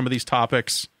out some of these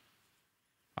topics.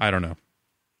 I don't know.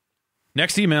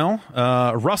 Next email,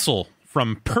 Russell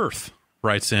from Perth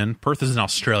writes in. Perth is in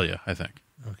Australia, I think.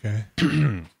 Okay.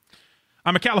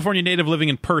 I'm a California native living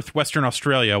in Perth, Western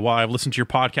Australia. While I've listened to your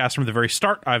podcast from the very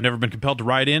start, I've never been compelled to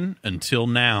write in until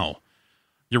now.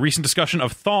 Your recent discussion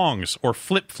of thongs, or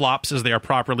flip-flops as they are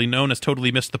properly known, has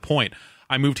totally missed the point.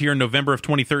 I moved here in November of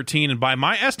 2013, and by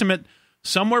my estimate,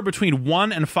 somewhere between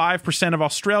 1% and 5% of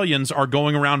Australians are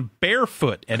going around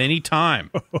barefoot at any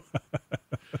time.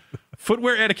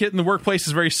 Footwear etiquette in the workplace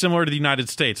is very similar to the United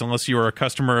States, unless you are a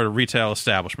customer at a retail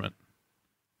establishment.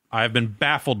 I have been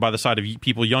baffled by the sight of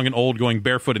people young and old going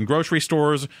barefoot in grocery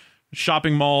stores,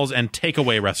 shopping malls, and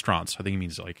takeaway restaurants. I think he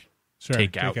means like takeout.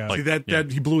 Take out. See,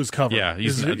 that he blew his cover. Yeah,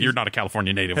 you're not a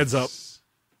California native. Heads up.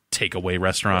 Takeaway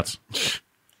restaurants.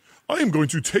 I am going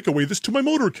to take away this to my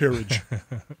motor carriage.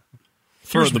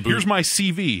 Here's my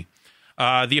CV.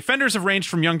 The offenders have ranged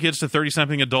from young kids to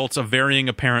 30-something adults of varying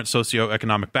apparent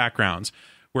socioeconomic backgrounds,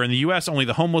 where in the U.S. only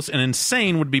the homeless and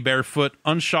insane would be barefoot.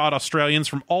 Unshod Australians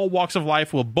from all walks of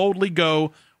life will boldly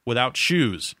go without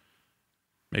shoes.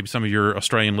 Maybe some of your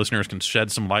Australian listeners can shed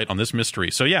some light on this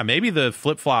mystery. So, yeah, maybe the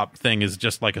flip-flop thing is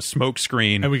just like a smoke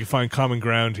screen. And we can find common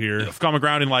ground here. Common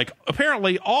ground in, like,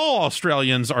 apparently all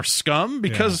Australians are scum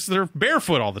because they're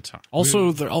barefoot all the time.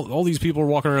 Also, all these people are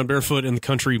walking around barefoot in the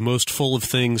country most full of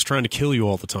things trying to kill you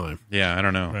all the time. Yeah, I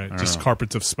don't know. Right, just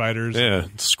carpets of spiders. Yeah,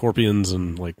 scorpions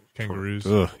and, like... Kangaroos.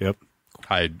 Yep.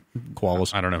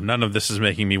 Koalas. I don't know. None of this is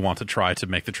making me want to try to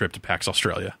make the trip to PAX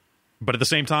Australia. But at the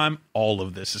same time, all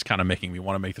of this is kind of making me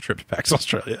want to make the trip to PAX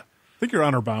Australia. I think you're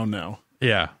honor bound now.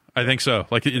 Yeah, I think so.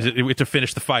 Like, to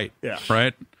finish the fight. Yeah.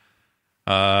 Right?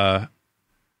 All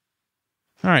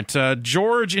right.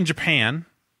 George in Japan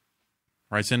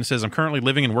writes in and says, I'm currently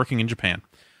living and working in Japan,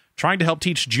 trying to help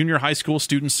teach junior high school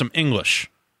students some English.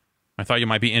 I thought you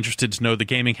might be interested to know the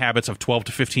gaming habits of 12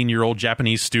 to 15-year-old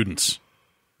Japanese students.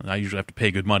 I usually have to pay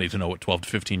good money to know what 12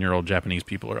 to 15-year-old Japanese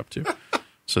people are up to.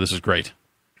 So this is great.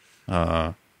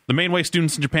 The main way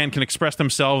students in Japan can express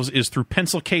themselves is through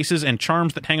pencil cases and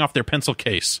charms that hang off their pencil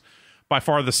case. By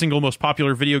far, the single most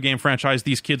popular video game franchise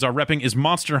these kids are repping is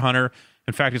Monster Hunter.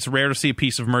 In fact, it's rare to see a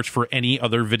piece of merch for any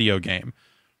other video game.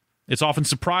 It's often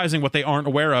surprising what they aren't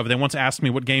aware of. They once asked me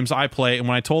what games I play, and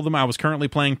when I told them I was currently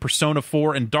playing Persona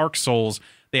 4 and Dark Souls,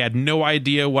 they had no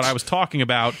idea what I was talking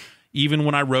about, even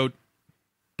when I wrote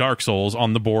Dark Souls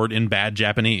on the board in bad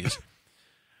Japanese.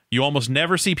 You almost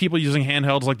never see people using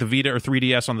handhelds like the Vita or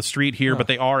 3DS on the street here, but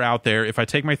they are out there. If I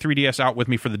take my 3DS out with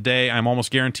me for the day, I'm almost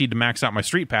guaranteed to max out my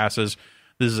street passes.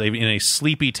 This is in a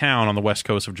sleepy town on the west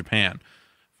coast of Japan.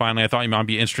 Finally, I thought you might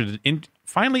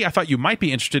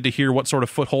be interested to hear what sort of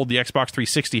foothold the Xbox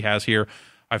 360 has here.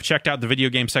 I've checked out the video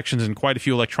game sections in quite a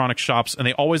few electronic shops, and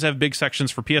they always have big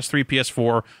sections for PS3,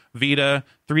 PS4, Vita,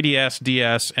 3DS,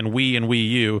 DS, and Wii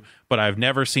U, but I've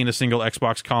never seen a single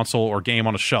Xbox console or game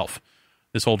on a shelf.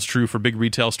 This holds true for big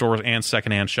retail stores and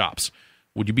secondhand shops.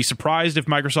 Would you be surprised if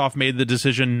Microsoft made the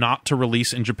decision not to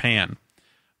release in Japan?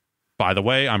 By the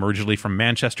way, I'm originally from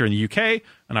Manchester in the UK,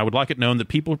 and I would like it known that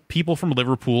people from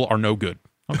Liverpool are no good.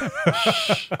 Okay.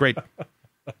 Great.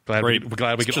 Glad we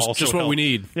could also just what help. we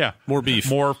need. Yeah. More beef.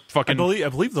 More fucking... I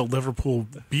believe the Liverpool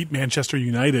beat Manchester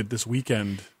United this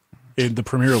weekend in the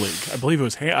Premier League. I believe it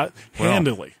was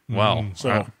handily. Well,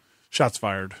 so... Shots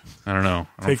fired. I don't know.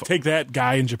 Take that,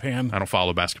 guy in Japan. I don't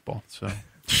follow basketball. So,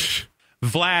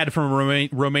 Vlad from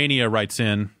Romania writes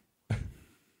in.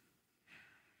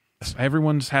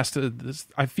 Everyone has to.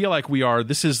 I feel like we are.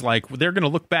 This is like they're going to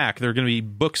look back. There are going to be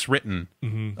books written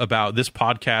about this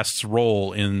podcast's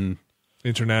role in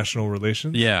international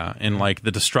relations. Yeah, in like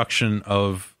the destruction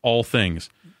of all things.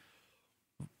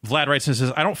 Vlad writes and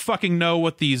says, "I don't fucking know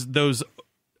what those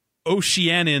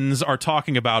Oceanians are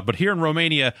talking about, but here in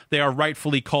Romania, they are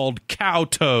rightfully called cow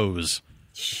toes.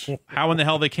 How in the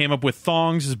hell they came up with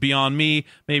thongs is beyond me.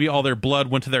 Maybe all their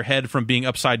blood went to their head from being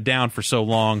upside down for so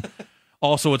long.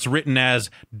 Also, it's written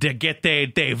as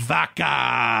Degete de Vaca.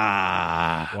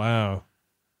 Wow.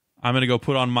 I'm going to go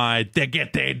put on my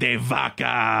Degete de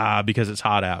Vaca because it's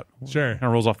hot out. Sure. Kind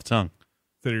of rolls off the tongue.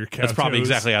 That's probably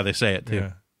exactly how they say it, too.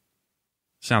 Yeah.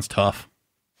 Sounds tough.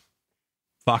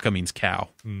 Vaca means cow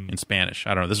in Spanish.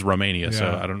 I don't know. This is Romania,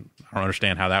 so I don't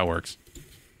understand how that works.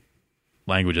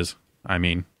 Languages, I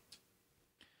mean.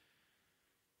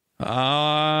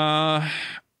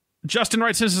 Justin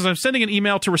writes, says, I'm sending an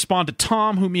email to respond to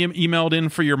Tom, whom he emailed in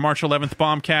for your March 11th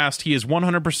Bombcast. He is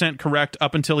 100% correct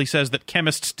up until he says that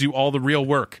chemists do all the real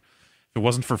work. If it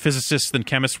wasn't for physicists, then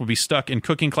chemists would be stuck in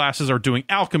cooking classes or doing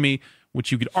alchemy,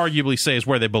 which you could arguably say is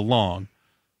where they belong.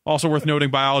 Also worth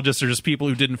noting, biologists are just people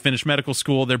who didn't finish medical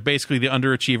school. They're basically the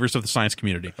underachievers of the science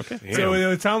community. Okay.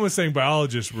 So Tom was saying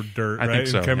biologists were dirt, right? I think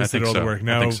so. And chemists did all the work.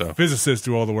 Now physicists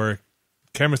do all the work.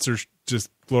 Chemists are just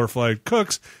glorified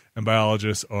cooks, and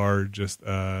biologists are just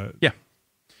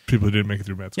people who didn't make it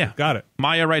through med school. Yeah. Got it.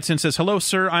 Maya writes in and says, hello,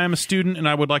 sir. I am a student, and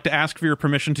I would like to ask for your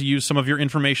permission to use some of your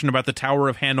information about the Tower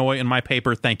of Hanoi in my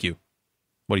paper. Thank you.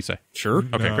 What do you say? Sure.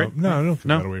 Okay, great. No, I don't give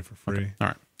that away for free. Okay. All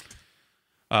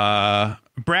right.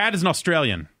 Brad is an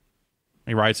Australian.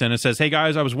 He writes in and says, hey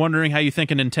guys, I was wondering how you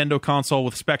think a Nintendo console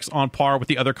with specs on par with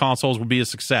the other consoles would be a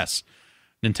success.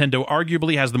 Nintendo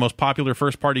arguably has the most popular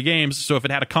first-party games, so if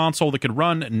it had a console that could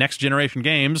run next-generation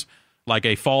games, like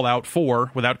a Fallout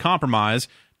 4, without compromise,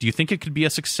 do you think it could be a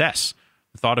success?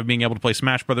 The thought of being able to play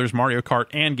Smash Brothers, Mario Kart,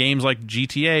 and games like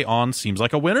GTA on seems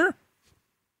like a winner?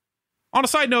 On a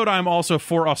side note, I am also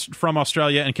from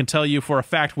Australia and can tell you for a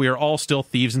fact we are all still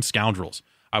thieves and scoundrels.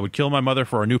 I would kill my mother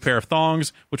for a new pair of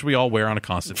thongs, which we all wear on a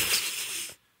constant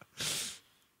basis.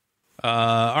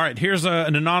 All right, here's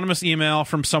an anonymous email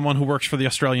from someone who works for the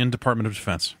Australian Department of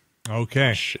Defense.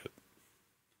 Okay. Shit.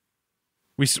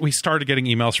 We started getting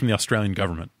emails from the Australian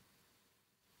government.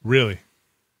 Really?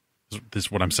 This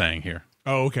is what I'm saying here.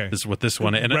 Oh, okay. This is what this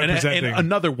one and Representing.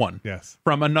 another one. Yes.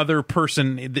 From another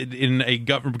person in a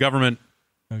government.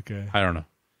 Okay. I don't know.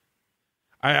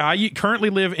 I currently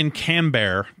live in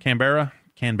Canberra.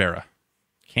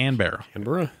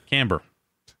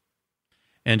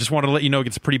 And just wanted to let you know it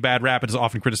gets a pretty bad rap. It is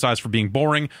often criticized for being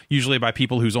boring, usually by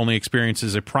people whose only experience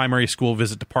is a primary school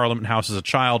visit to Parliament House as a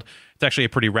child. It's actually a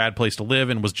pretty rad place to live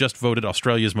and was just voted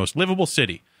Australia's most livable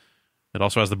city. It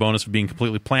also has the bonus of being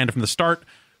completely planned from the start,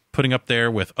 putting up there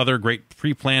with other great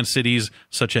pre-planned cities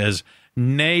such as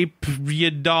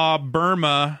Naypyidaw,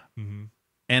 Burma,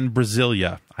 and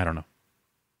Brasilia. I don't know.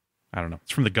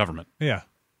 It's from the government. Yeah.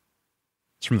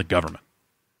 It's from the government.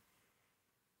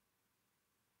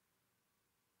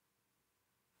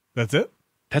 That's it?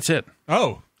 That's it.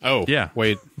 Oh. Yeah.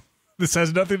 Wait. This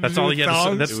has nothing to That's do all with he had to say.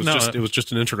 thongs? That's- It was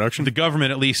just an introduction. The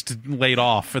government at least laid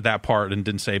off for that part and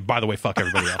didn't say, by the way, fuck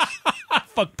everybody else.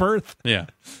 Fuck Perth. Yeah.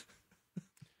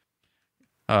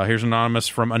 Here's anonymous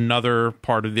from another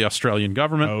part of the Australian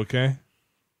government. Okay.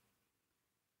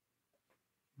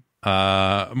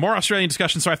 More Australian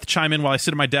discussion, so I have to chime in while I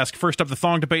sit at my desk. First up, the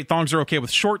thong debate. Thongs are okay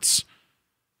with shorts.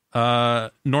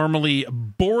 Normally,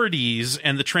 boardies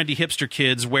and the trendy hipster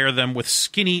kids wear them with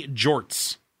skinny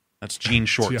jorts. That's jean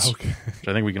shorts, Yeah, okay. which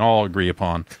I think we can all agree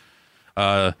upon.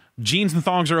 Jeans and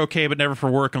thongs are okay, but never for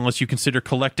work unless you consider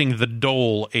collecting the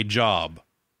dole a job.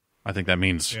 I think that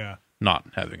means not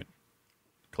having it.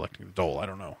 Collecting the dole, I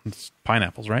don't know. It's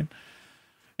pineapples, right?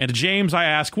 And to James, I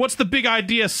ask, what's the big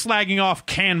idea slagging off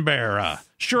Canberra?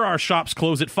 Sure, our shops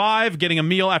close at 5. Getting a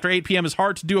meal after 8 p.m. is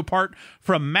hard to do apart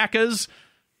from Macca's.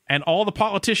 And all the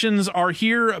politicians are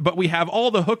here, but we have all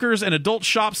the hookers and adult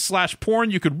shops / porn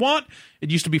you could want.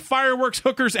 It used to be fireworks,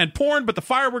 hookers, and porn, but the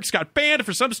fireworks got banned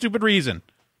for some stupid reason.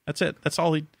 That's it. That's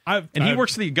all he... he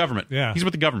works for the government. Yeah. He's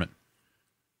with the government.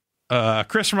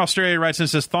 Chris from Australia writes and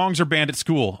says, thongs are banned at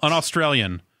school.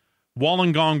 Un-Australian.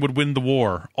 Wollongong would win the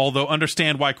war. Although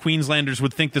understand why Queenslanders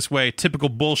would think this way. Typical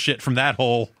bullshit from that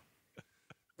hole.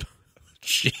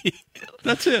 Gee.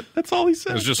 That's it. That's all he It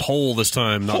said. was just hole this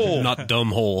time, Hole. not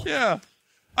dumb hole. Yeah.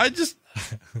 I just...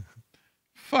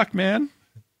 Fuck, man.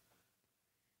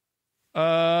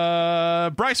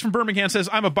 Bryce from Birmingham says,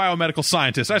 I'm a biomedical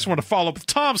scientist. I just want to follow up with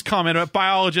Tom's comment about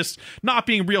biologists not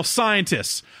being real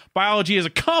scientists. Biology is a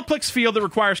complex field that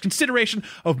requires consideration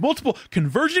of multiple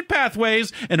convergent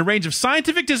pathways and a range of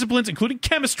scientific disciplines, including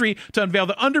chemistry, to unveil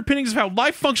the underpinnings of how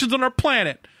life functions on our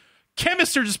planet.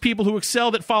 Chemists are just people who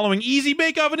excelled at following easy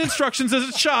bake oven instructions as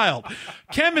a child.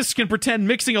 Chemists can pretend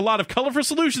mixing a lot of colorful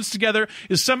solutions together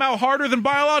is somehow harder than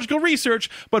biological research,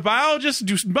 but biologists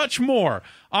do much more.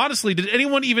 Honestly, did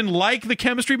anyone even like the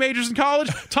chemistry majors in college?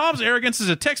 Tom's arrogance is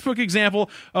a textbook example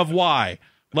of why.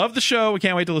 Love the show. We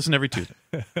can't wait to listen every Tuesday.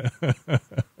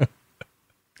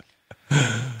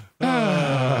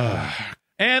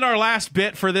 And our last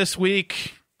bit for this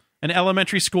week. An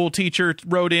elementary school teacher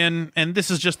wrote in, and this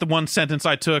is just the one sentence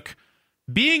I took.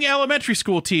 Being elementary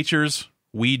school teachers,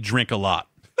 we drink a lot.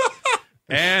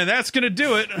 And that's going to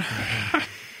do it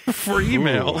for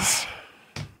emails.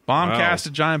 Bombcast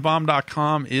at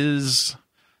giantbomb.com is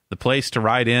the place to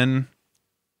write in.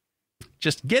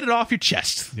 Just get it off your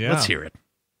chest. Yeah. Let's hear it.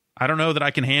 I don't know that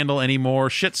I can handle any more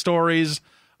shit stories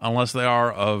unless they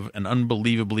are of an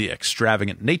unbelievably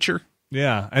extravagant nature.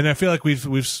 Yeah, and I feel like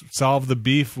we've solved the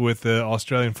beef with the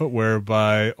Australian footwear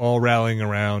by all rallying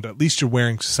around. At least you're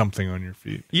wearing something on your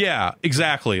feet. Yeah,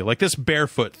 exactly. Like this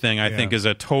barefoot thing, I think is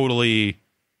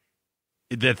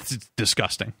that's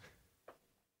disgusting.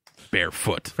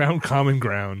 Barefoot. Found common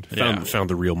ground. Found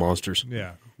the real monsters.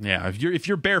 Yeah. Yeah, if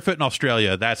you're barefoot in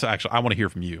Australia, that's actually I want to hear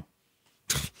from you.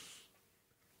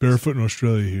 Barefoot in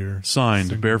Australia here.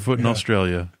 Signed, barefoot in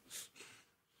Australia.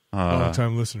 Long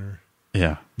time listener.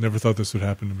 Yeah. Never thought this would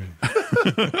happen to me.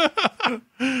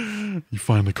 You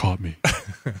finally caught me.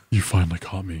 You finally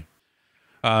caught me.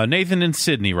 Nathan in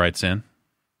Sydney writes in.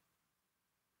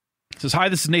 Says, hi,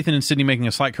 this is Nathan in Sydney making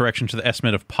a slight correction to the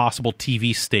estimate of possible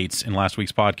TV states in last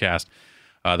week's podcast.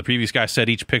 The previous guy said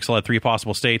each pixel had 3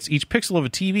 possible states. Each pixel of a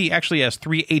TV actually has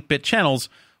 3 8-bit channels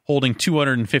holding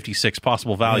 256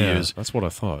 possible values. Yeah, that's what I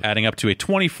thought. Adding up to a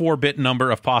 24-bit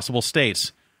number of possible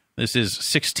states. This is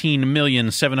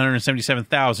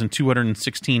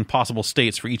 16,777,216 possible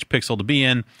states for each pixel to be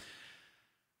in.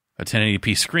 A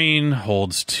 1080p screen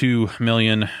holds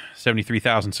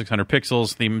 2,073,600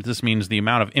 pixels. This means the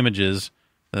amount of images,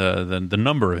 the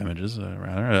number of images,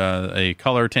 rather, a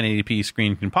color 1080p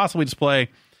screen can possibly display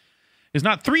is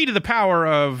not 3 to the power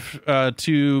of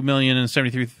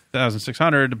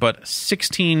 2,073,600, but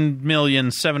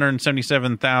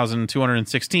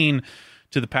 16,777,216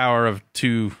 to the power of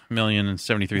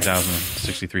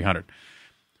 2,073,6,300.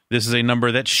 This is a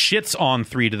number that shits on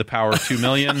 3 to the power of 2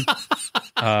 million.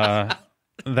 That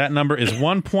number is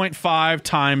 1.5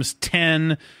 times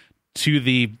 10 to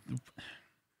the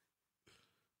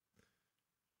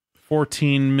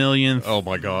 14 millionth. Oh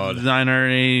my God.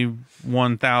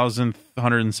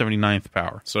 981,179th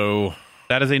power. So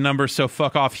that is a number so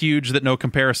fuck off huge that no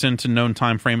comparison to known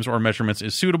time frames or measurements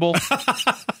is suitable.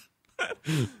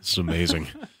 it's amazing.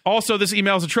 Also, this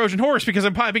email is a Trojan horse because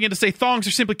I'm piping in to say thongs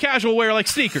are simply casual wear like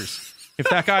sneakers. If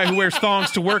that guy who wears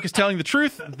thongs to work is telling the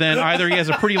truth, then either he has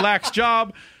a pretty lax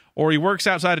job or he works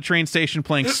outside a train station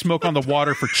playing Smoke on the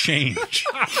Water for change.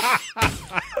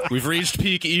 We've reached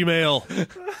peak email.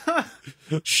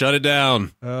 Shut it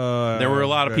down. There were a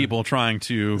lot of people trying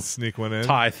to sneak one in,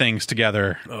 tie things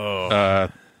together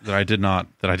that I did not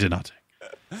take.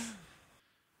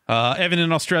 Evan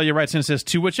in Australia writes in and says,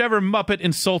 to whichever Muppet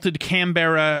insulted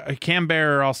Canberra,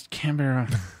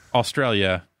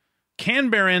 Australia,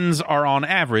 Canberrans are on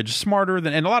average smarter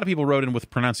than, and a lot of people wrote in with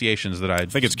pronunciations that I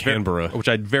think it's Canberra, which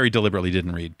I very deliberately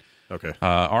didn't read. Okay.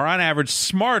 Are on average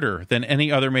smarter than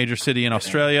any other major city in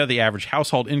Australia. The average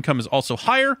household income is also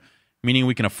higher, meaning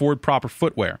we can afford proper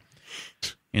footwear.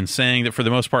 In saying that for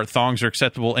the most part, thongs are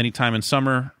acceptable anytime in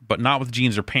summer, but not with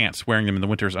jeans or pants. Wearing them in the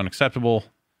winter is unacceptable.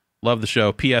 Love the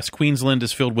show. P.S. Queensland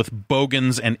is filled with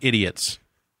bogans and idiots.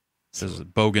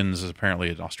 Bogans is apparently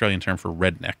an Australian term for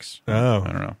rednecks. Oh.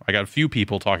 I don't know. I got a few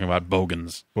people talking about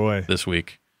bogans this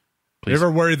week. You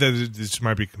ever worried that this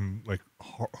might become like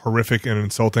horrific and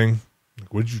insulting?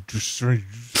 Like, would you just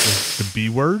the B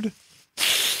word?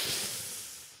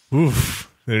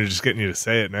 Oof. They're just getting you to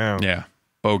say it now. Yeah.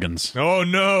 Bogans. Oh,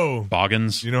 no.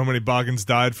 Boggins. You know how many Boggins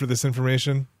died for this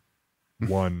information?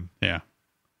 1. Yeah.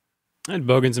 I had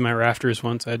bogans in my rafters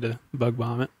once. I had to bug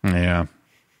bomb it. Yeah.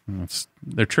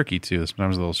 They're tricky, too.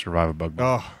 Sometimes they'll survive a bug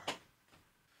bomb. Oh.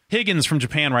 Higgins from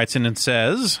Japan writes in and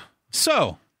says,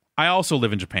 so, I also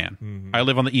live in Japan. Mm-hmm. I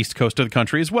live on the east coast of the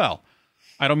country as well.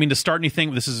 I don't mean to start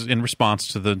anything. This is in response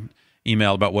to the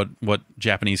email about what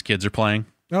Japanese kids are playing.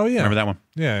 Oh, yeah. Remember that one?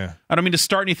 Yeah. I don't mean to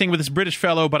start anything with this British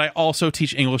fellow, but I also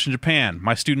teach English in Japan.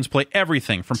 My students play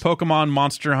everything from Pokemon,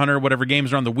 Monster Hunter, whatever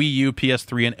games are on the Wii U,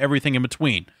 PS3, and everything in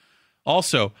between.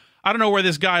 Also, I don't know where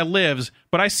this guy lives,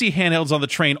 but I see handhelds on the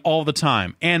train all the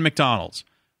time, and McDonald's.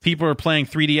 People are playing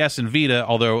 3DS and Vita,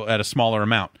 although at a smaller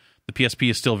amount. The PSP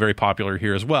is still very popular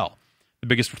here as well. The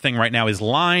biggest thing right now is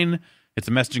Line. It's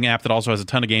a messaging app that also has a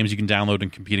ton of games you can download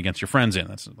and compete against your friends in.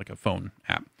 That's like a phone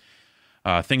app.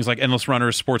 Things like Endless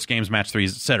Runners, sports games, Match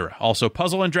 3s, etc. Also,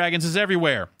 Puzzle and Dragons is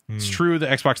everywhere. It's true the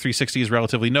Xbox 360 is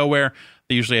relatively nowhere.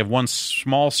 They usually have one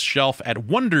small shelf at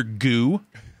Wonder Goo,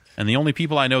 and the only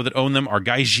people I know that own them are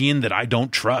gaijin that I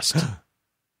don't trust.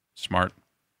 Smart.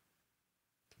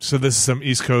 So this is some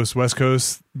East Coast, West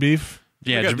Coast beef?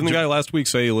 Yeah. Didn't the guy last week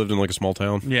say he lived in like a small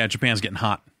town? Yeah, Japan's getting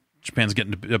hot. Japan's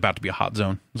about to be a hot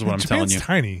zone, is what I'm telling you. Japan's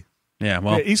tiny. Yeah,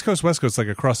 well. Yeah, East Coast, West Coast, like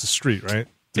across the street, right?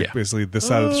 Like yeah. Basically this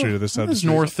side of the street or this side of the It's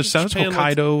street. north, the south, Japan,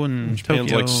 Hokkaido and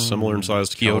Japan's Tokyo. like similar in size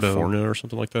to Kyoto. California or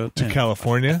something like that. To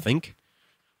California? I think.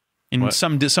 In What?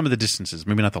 some of the distances,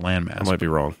 maybe not the landmass. I might be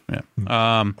wrong.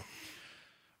 Yeah.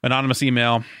 Anonymous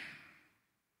email.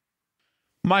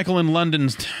 Michael in London.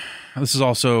 This is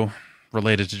also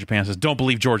related to Japan. Says, "Don't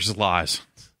believe George's lies."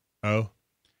 Oh.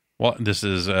 Well, this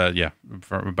is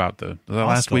about the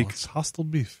last week. It's hostile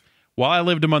beef. While I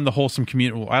lived among the wholesome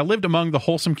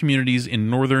communities in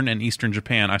northern and eastern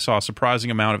Japan, I saw a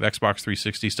surprising amount of Xbox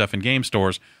 360 stuff in game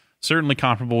stores, certainly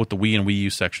comparable with the Wii and Wii U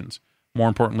sections. More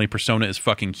importantly, Persona is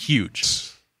fucking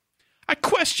huge. I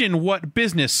question what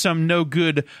business some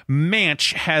no-good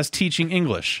manch has teaching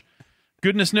English.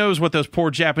 Goodness knows what those poor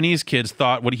Japanese kids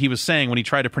thought what he was saying when he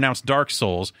tried to pronounce Dark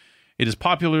Souls. It is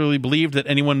popularly believed that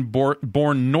anyone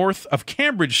born north of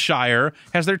Cambridgeshire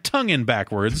has their tongue in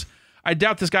backwards. I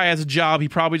doubt this guy has a job. He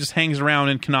probably just hangs around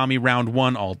in Konami Round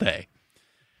 1 all day.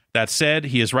 That said,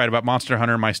 he is right about Monster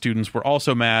Hunter. My students were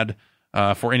also mad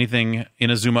for anything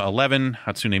Inazuma 11,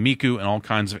 Hatsune Miku, and all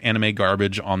kinds of anime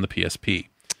garbage on the PSP.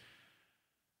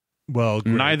 Well,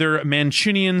 great. Neither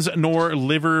Mancunians nor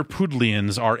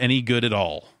Liverpudlians are any good at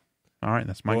all. All right,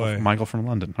 that's Michael from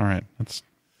London. All right, that's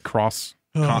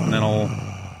cross-continental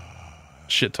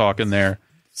shit talking there.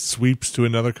 Sweeps to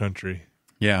another country.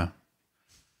 Yeah.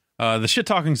 The shit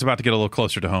talking is about to get a little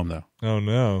closer to home, though. Oh,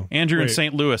 no. Andrew in Wait,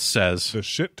 St. Louis says... The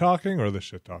shit talking or the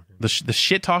shit talking? The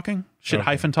shit talking? Shit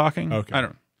hyphen talking? Okay. I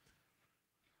don't know.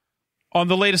 On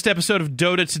the latest episode of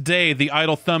Dota Today, the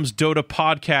Idle Thumbs Dota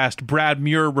podcast, Brad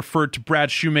Muir referred to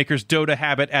Brad Shoemaker's Dota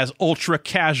habit as ultra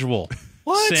casual,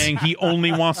 saying he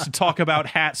only wants to talk about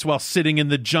hats while sitting in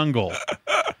the jungle.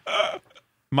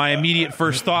 My immediate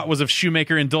first thought was of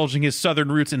Shoemaker indulging his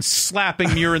southern roots and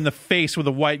slapping Muir in the face with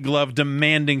a white glove,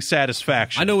 demanding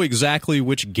satisfaction. I know exactly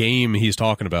which game he's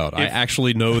talking about. I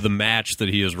actually know the match that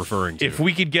he is referring to. If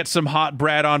we could get some hot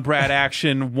Brad on Brad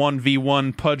action,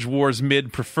 1v1 Pudge Wars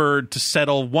mid preferred to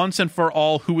settle once and for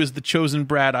all who is the chosen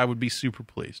Brad, I would be super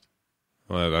pleased.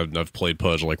 I've played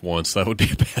Pudge like once. That would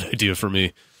be a bad idea for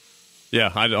me.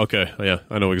 Yeah, I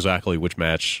know exactly which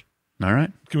match. All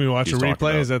right. Can we watch He's a talking replay?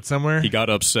 about. Is that somewhere? He got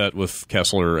upset with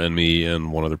Kessler and me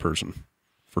and one other person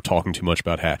for talking too much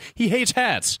about hats. He hates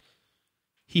hats.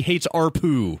 He hates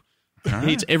ARPU. He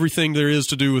hates everything there is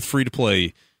to do with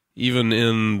free-to-play, even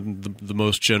in the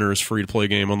most generous free-to-play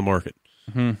game on the market.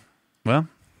 Mm-hmm. Well,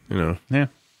 yeah.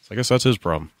 So I guess that's his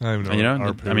problem. I don't even know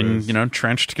what ARPU is.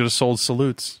 Trench could have sold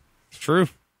salutes. It's true.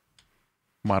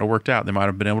 Might have worked out. They might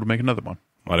have been able to make another one.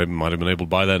 Might have been able to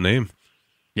buy that name.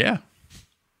 Yeah.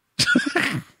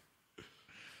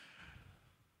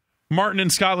 Martin in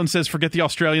Scotland says, forget the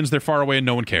Australians. They're far away and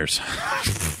no one cares.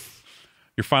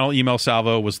 Your final email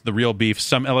salvo was the real beef.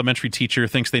 Some elementary teacher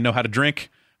thinks they know how to drink.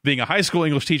 Being a high school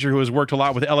English teacher who has worked a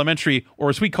lot with elementary, or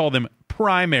as we call them,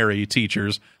 primary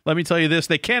teachers, let me tell you this,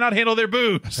 they cannot handle their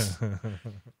booze.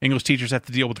 English teachers have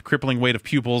to deal with the crippling weight of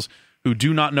pupils who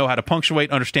do not know how to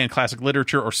punctuate, understand classic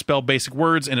literature, or spell basic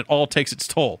words, and it all takes its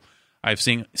toll. I've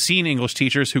seen English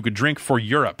teachers who could drink for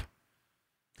Europe.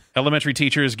 Elementary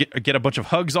teachers get a bunch of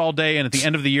hugs all day, and at the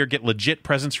end of the year get legit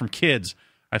presents from kids.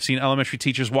 I've seen elementary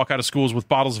teachers walk out of schools with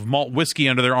bottles of malt whiskey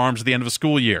under their arms at the end of a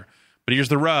school year. But here's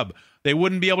the rub. They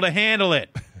wouldn't be able to handle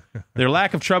it. Their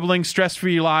lack of troubling,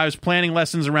 stress-free lives, planning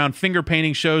lessons around finger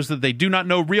painting shows that they do not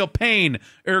know real pain,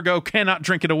 ergo cannot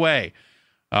drink it away.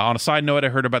 On a side note, I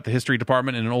heard about the history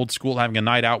department in an old school having a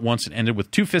night out once. It ended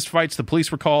with 2 fist fights. The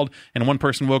police were called, and one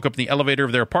person woke up in the elevator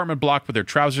of their apartment block with their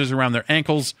trousers around their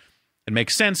ankles. It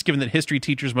makes sense, given that history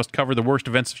teachers must cover the worst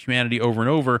events of humanity over and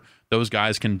over. Those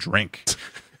guys can drink.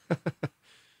 That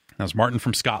was Martin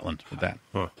from Scotland with that.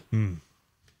 Huh.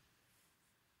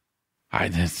 I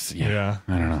don't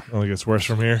know. Only gets worse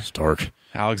from here. It's dark.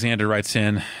 Alexander writes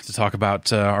in to talk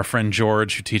about our friend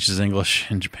George, who teaches English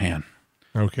in Japan.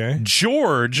 Okay.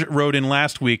 George wrote in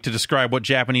last week to describe what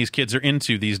Japanese kids are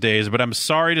into these days, but I'm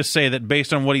sorry to say that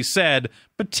based on what he said,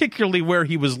 particularly where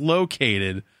he was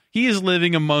located, he is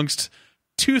living amongst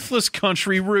toothless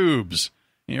country rubes,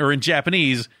 or in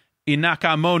Japanese,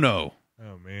 inakamono.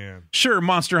 Oh, man. Sure,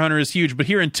 Monster Hunter is huge, but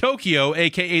here in Tokyo,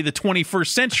 a.k.a. the 21st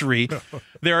century,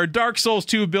 there are Dark Souls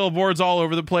 2 billboards all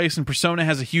over the place, and Persona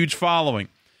has a huge following.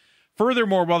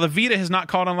 Furthermore, while the Vita has not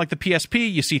caught on like the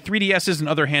PSP, you see 3DSs and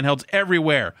other handhelds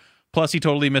everywhere. Plus, he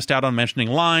totally missed out on mentioning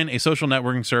Line, a social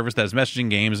networking service that has messaging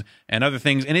games and other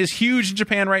things, and is huge in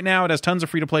Japan right now. It has tons of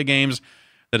free-to-play games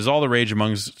that is all the rage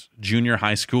amongst junior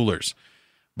high schoolers.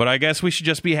 But I guess we should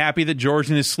just be happy that George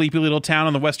in his sleepy little town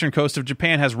on the western coast of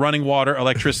Japan has running water,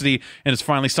 electricity, and has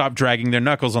finally stopped dragging their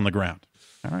knuckles on the ground.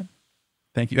 All right.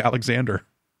 Thank you, Alexander. It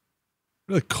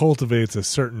really cultivates a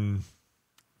certain...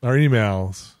 Our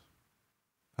emails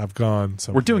have gone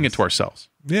someplace. We're doing it to ourselves.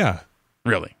 Yeah.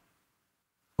 Really.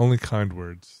 Only kind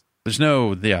words. There's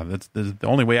no... Yeah, that's the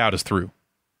only way out is through.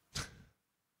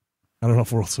 I don't know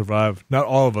if we'll survive. Not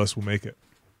all of us will make it.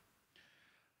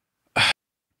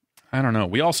 I don't know.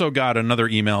 We also got another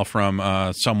email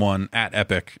from someone at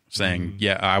Epic saying,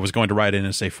 yeah, I was going to write in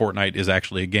and say Fortnite is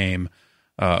actually a game,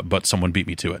 but someone beat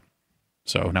me to it.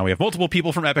 So now we have multiple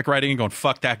people from Epic writing and going,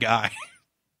 fuck that guy.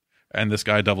 And this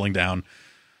guy doubling down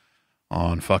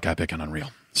on fuck Epic and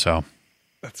Unreal. So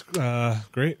that's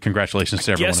great. Congratulations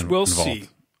to everyone we'll involved. See.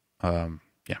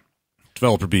 Yeah.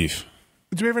 Developer beef.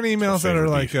 Do we have any emails that are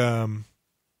like,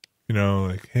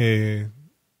 like, hey,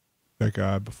 that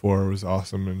guy before was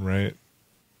awesome and right?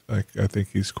 Like, I think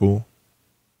he's cool.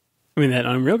 I mean, that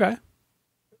Unreal guy?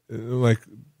 Like,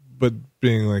 but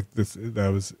being like this, that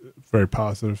was very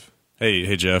positive.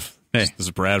 Hey, Jeff. Hey. This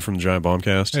is Brad from the Giant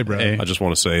Bombcast. Hey, Brad. Hey. I just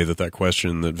want to say that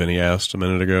question that Vinny asked a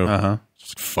minute ago,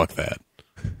 just fuck that.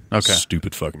 Okay.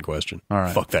 Stupid fucking question. All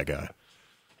right. Fuck that guy.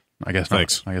 I guess not.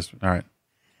 Thanks. I guess, all right.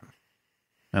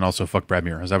 And also fuck Brad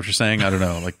Muir. Is that what you're saying? I don't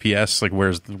know. Like, P.S., like,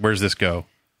 where's this go?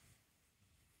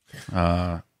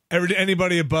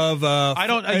 Anybody above I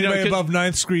don't anybody above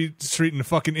 9th Street in the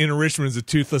fucking Inner Richmond is a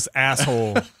toothless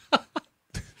asshole.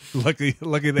 Lucky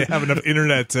they have enough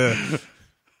internet to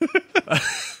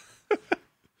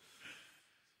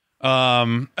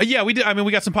yeah, we did. I mean,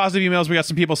 we got some positive emails. We got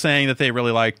some people saying that they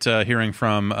really liked hearing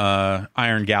from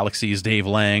Iron Galaxy's Dave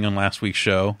Lang on last week's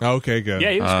show. Okay, good.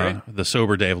 Yeah, he was great. The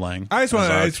sober Dave Lang. I just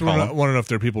want to know if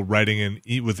there are people writing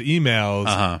in with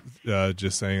emails,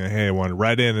 just saying, "Hey, I want to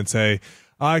write in and say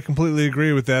I completely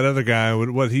agree with that other guy,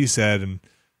 what he said," and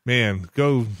Man,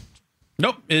 go.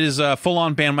 Nope, it is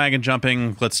full-on bandwagon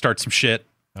jumping. Let's start some shit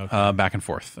back and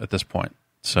forth at this point.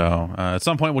 So at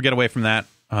some point we'll get away from that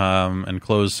and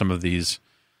close some of these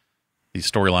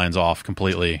storylines off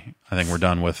completely. I think we're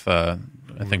done with. I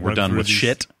think we're done with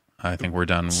shit. I think we're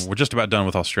done. We're just about done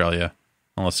with Australia,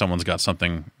 unless someone's got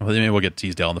something. Maybe we'll get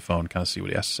Teasdale on the phone, kind of see what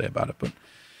he has to say about it. But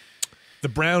The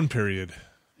brown period.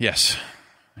 yes,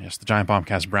 the giant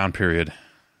bombcast brown period.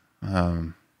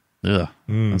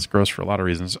 That's gross for a lot of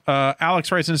reasons.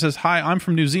 Alex writes in and says, "Hi, I'm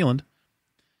from New Zealand,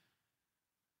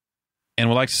 and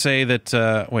would like to say that."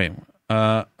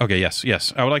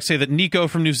 Yes. I would like to say that Nico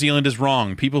from New Zealand is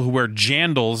wrong. People who wear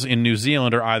jandals in New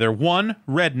Zealand are either 1,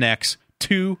 rednecks,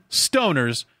 2,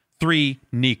 stoners, 3,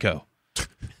 Nico.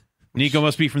 Nico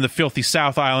must be from the filthy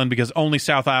South Island because only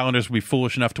South Islanders would be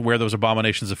foolish enough to wear those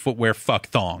abominations of footwear. Fuck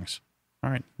thongs. All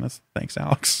right, thanks,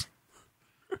 Alex.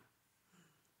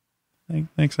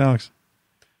 Thanks, Alex.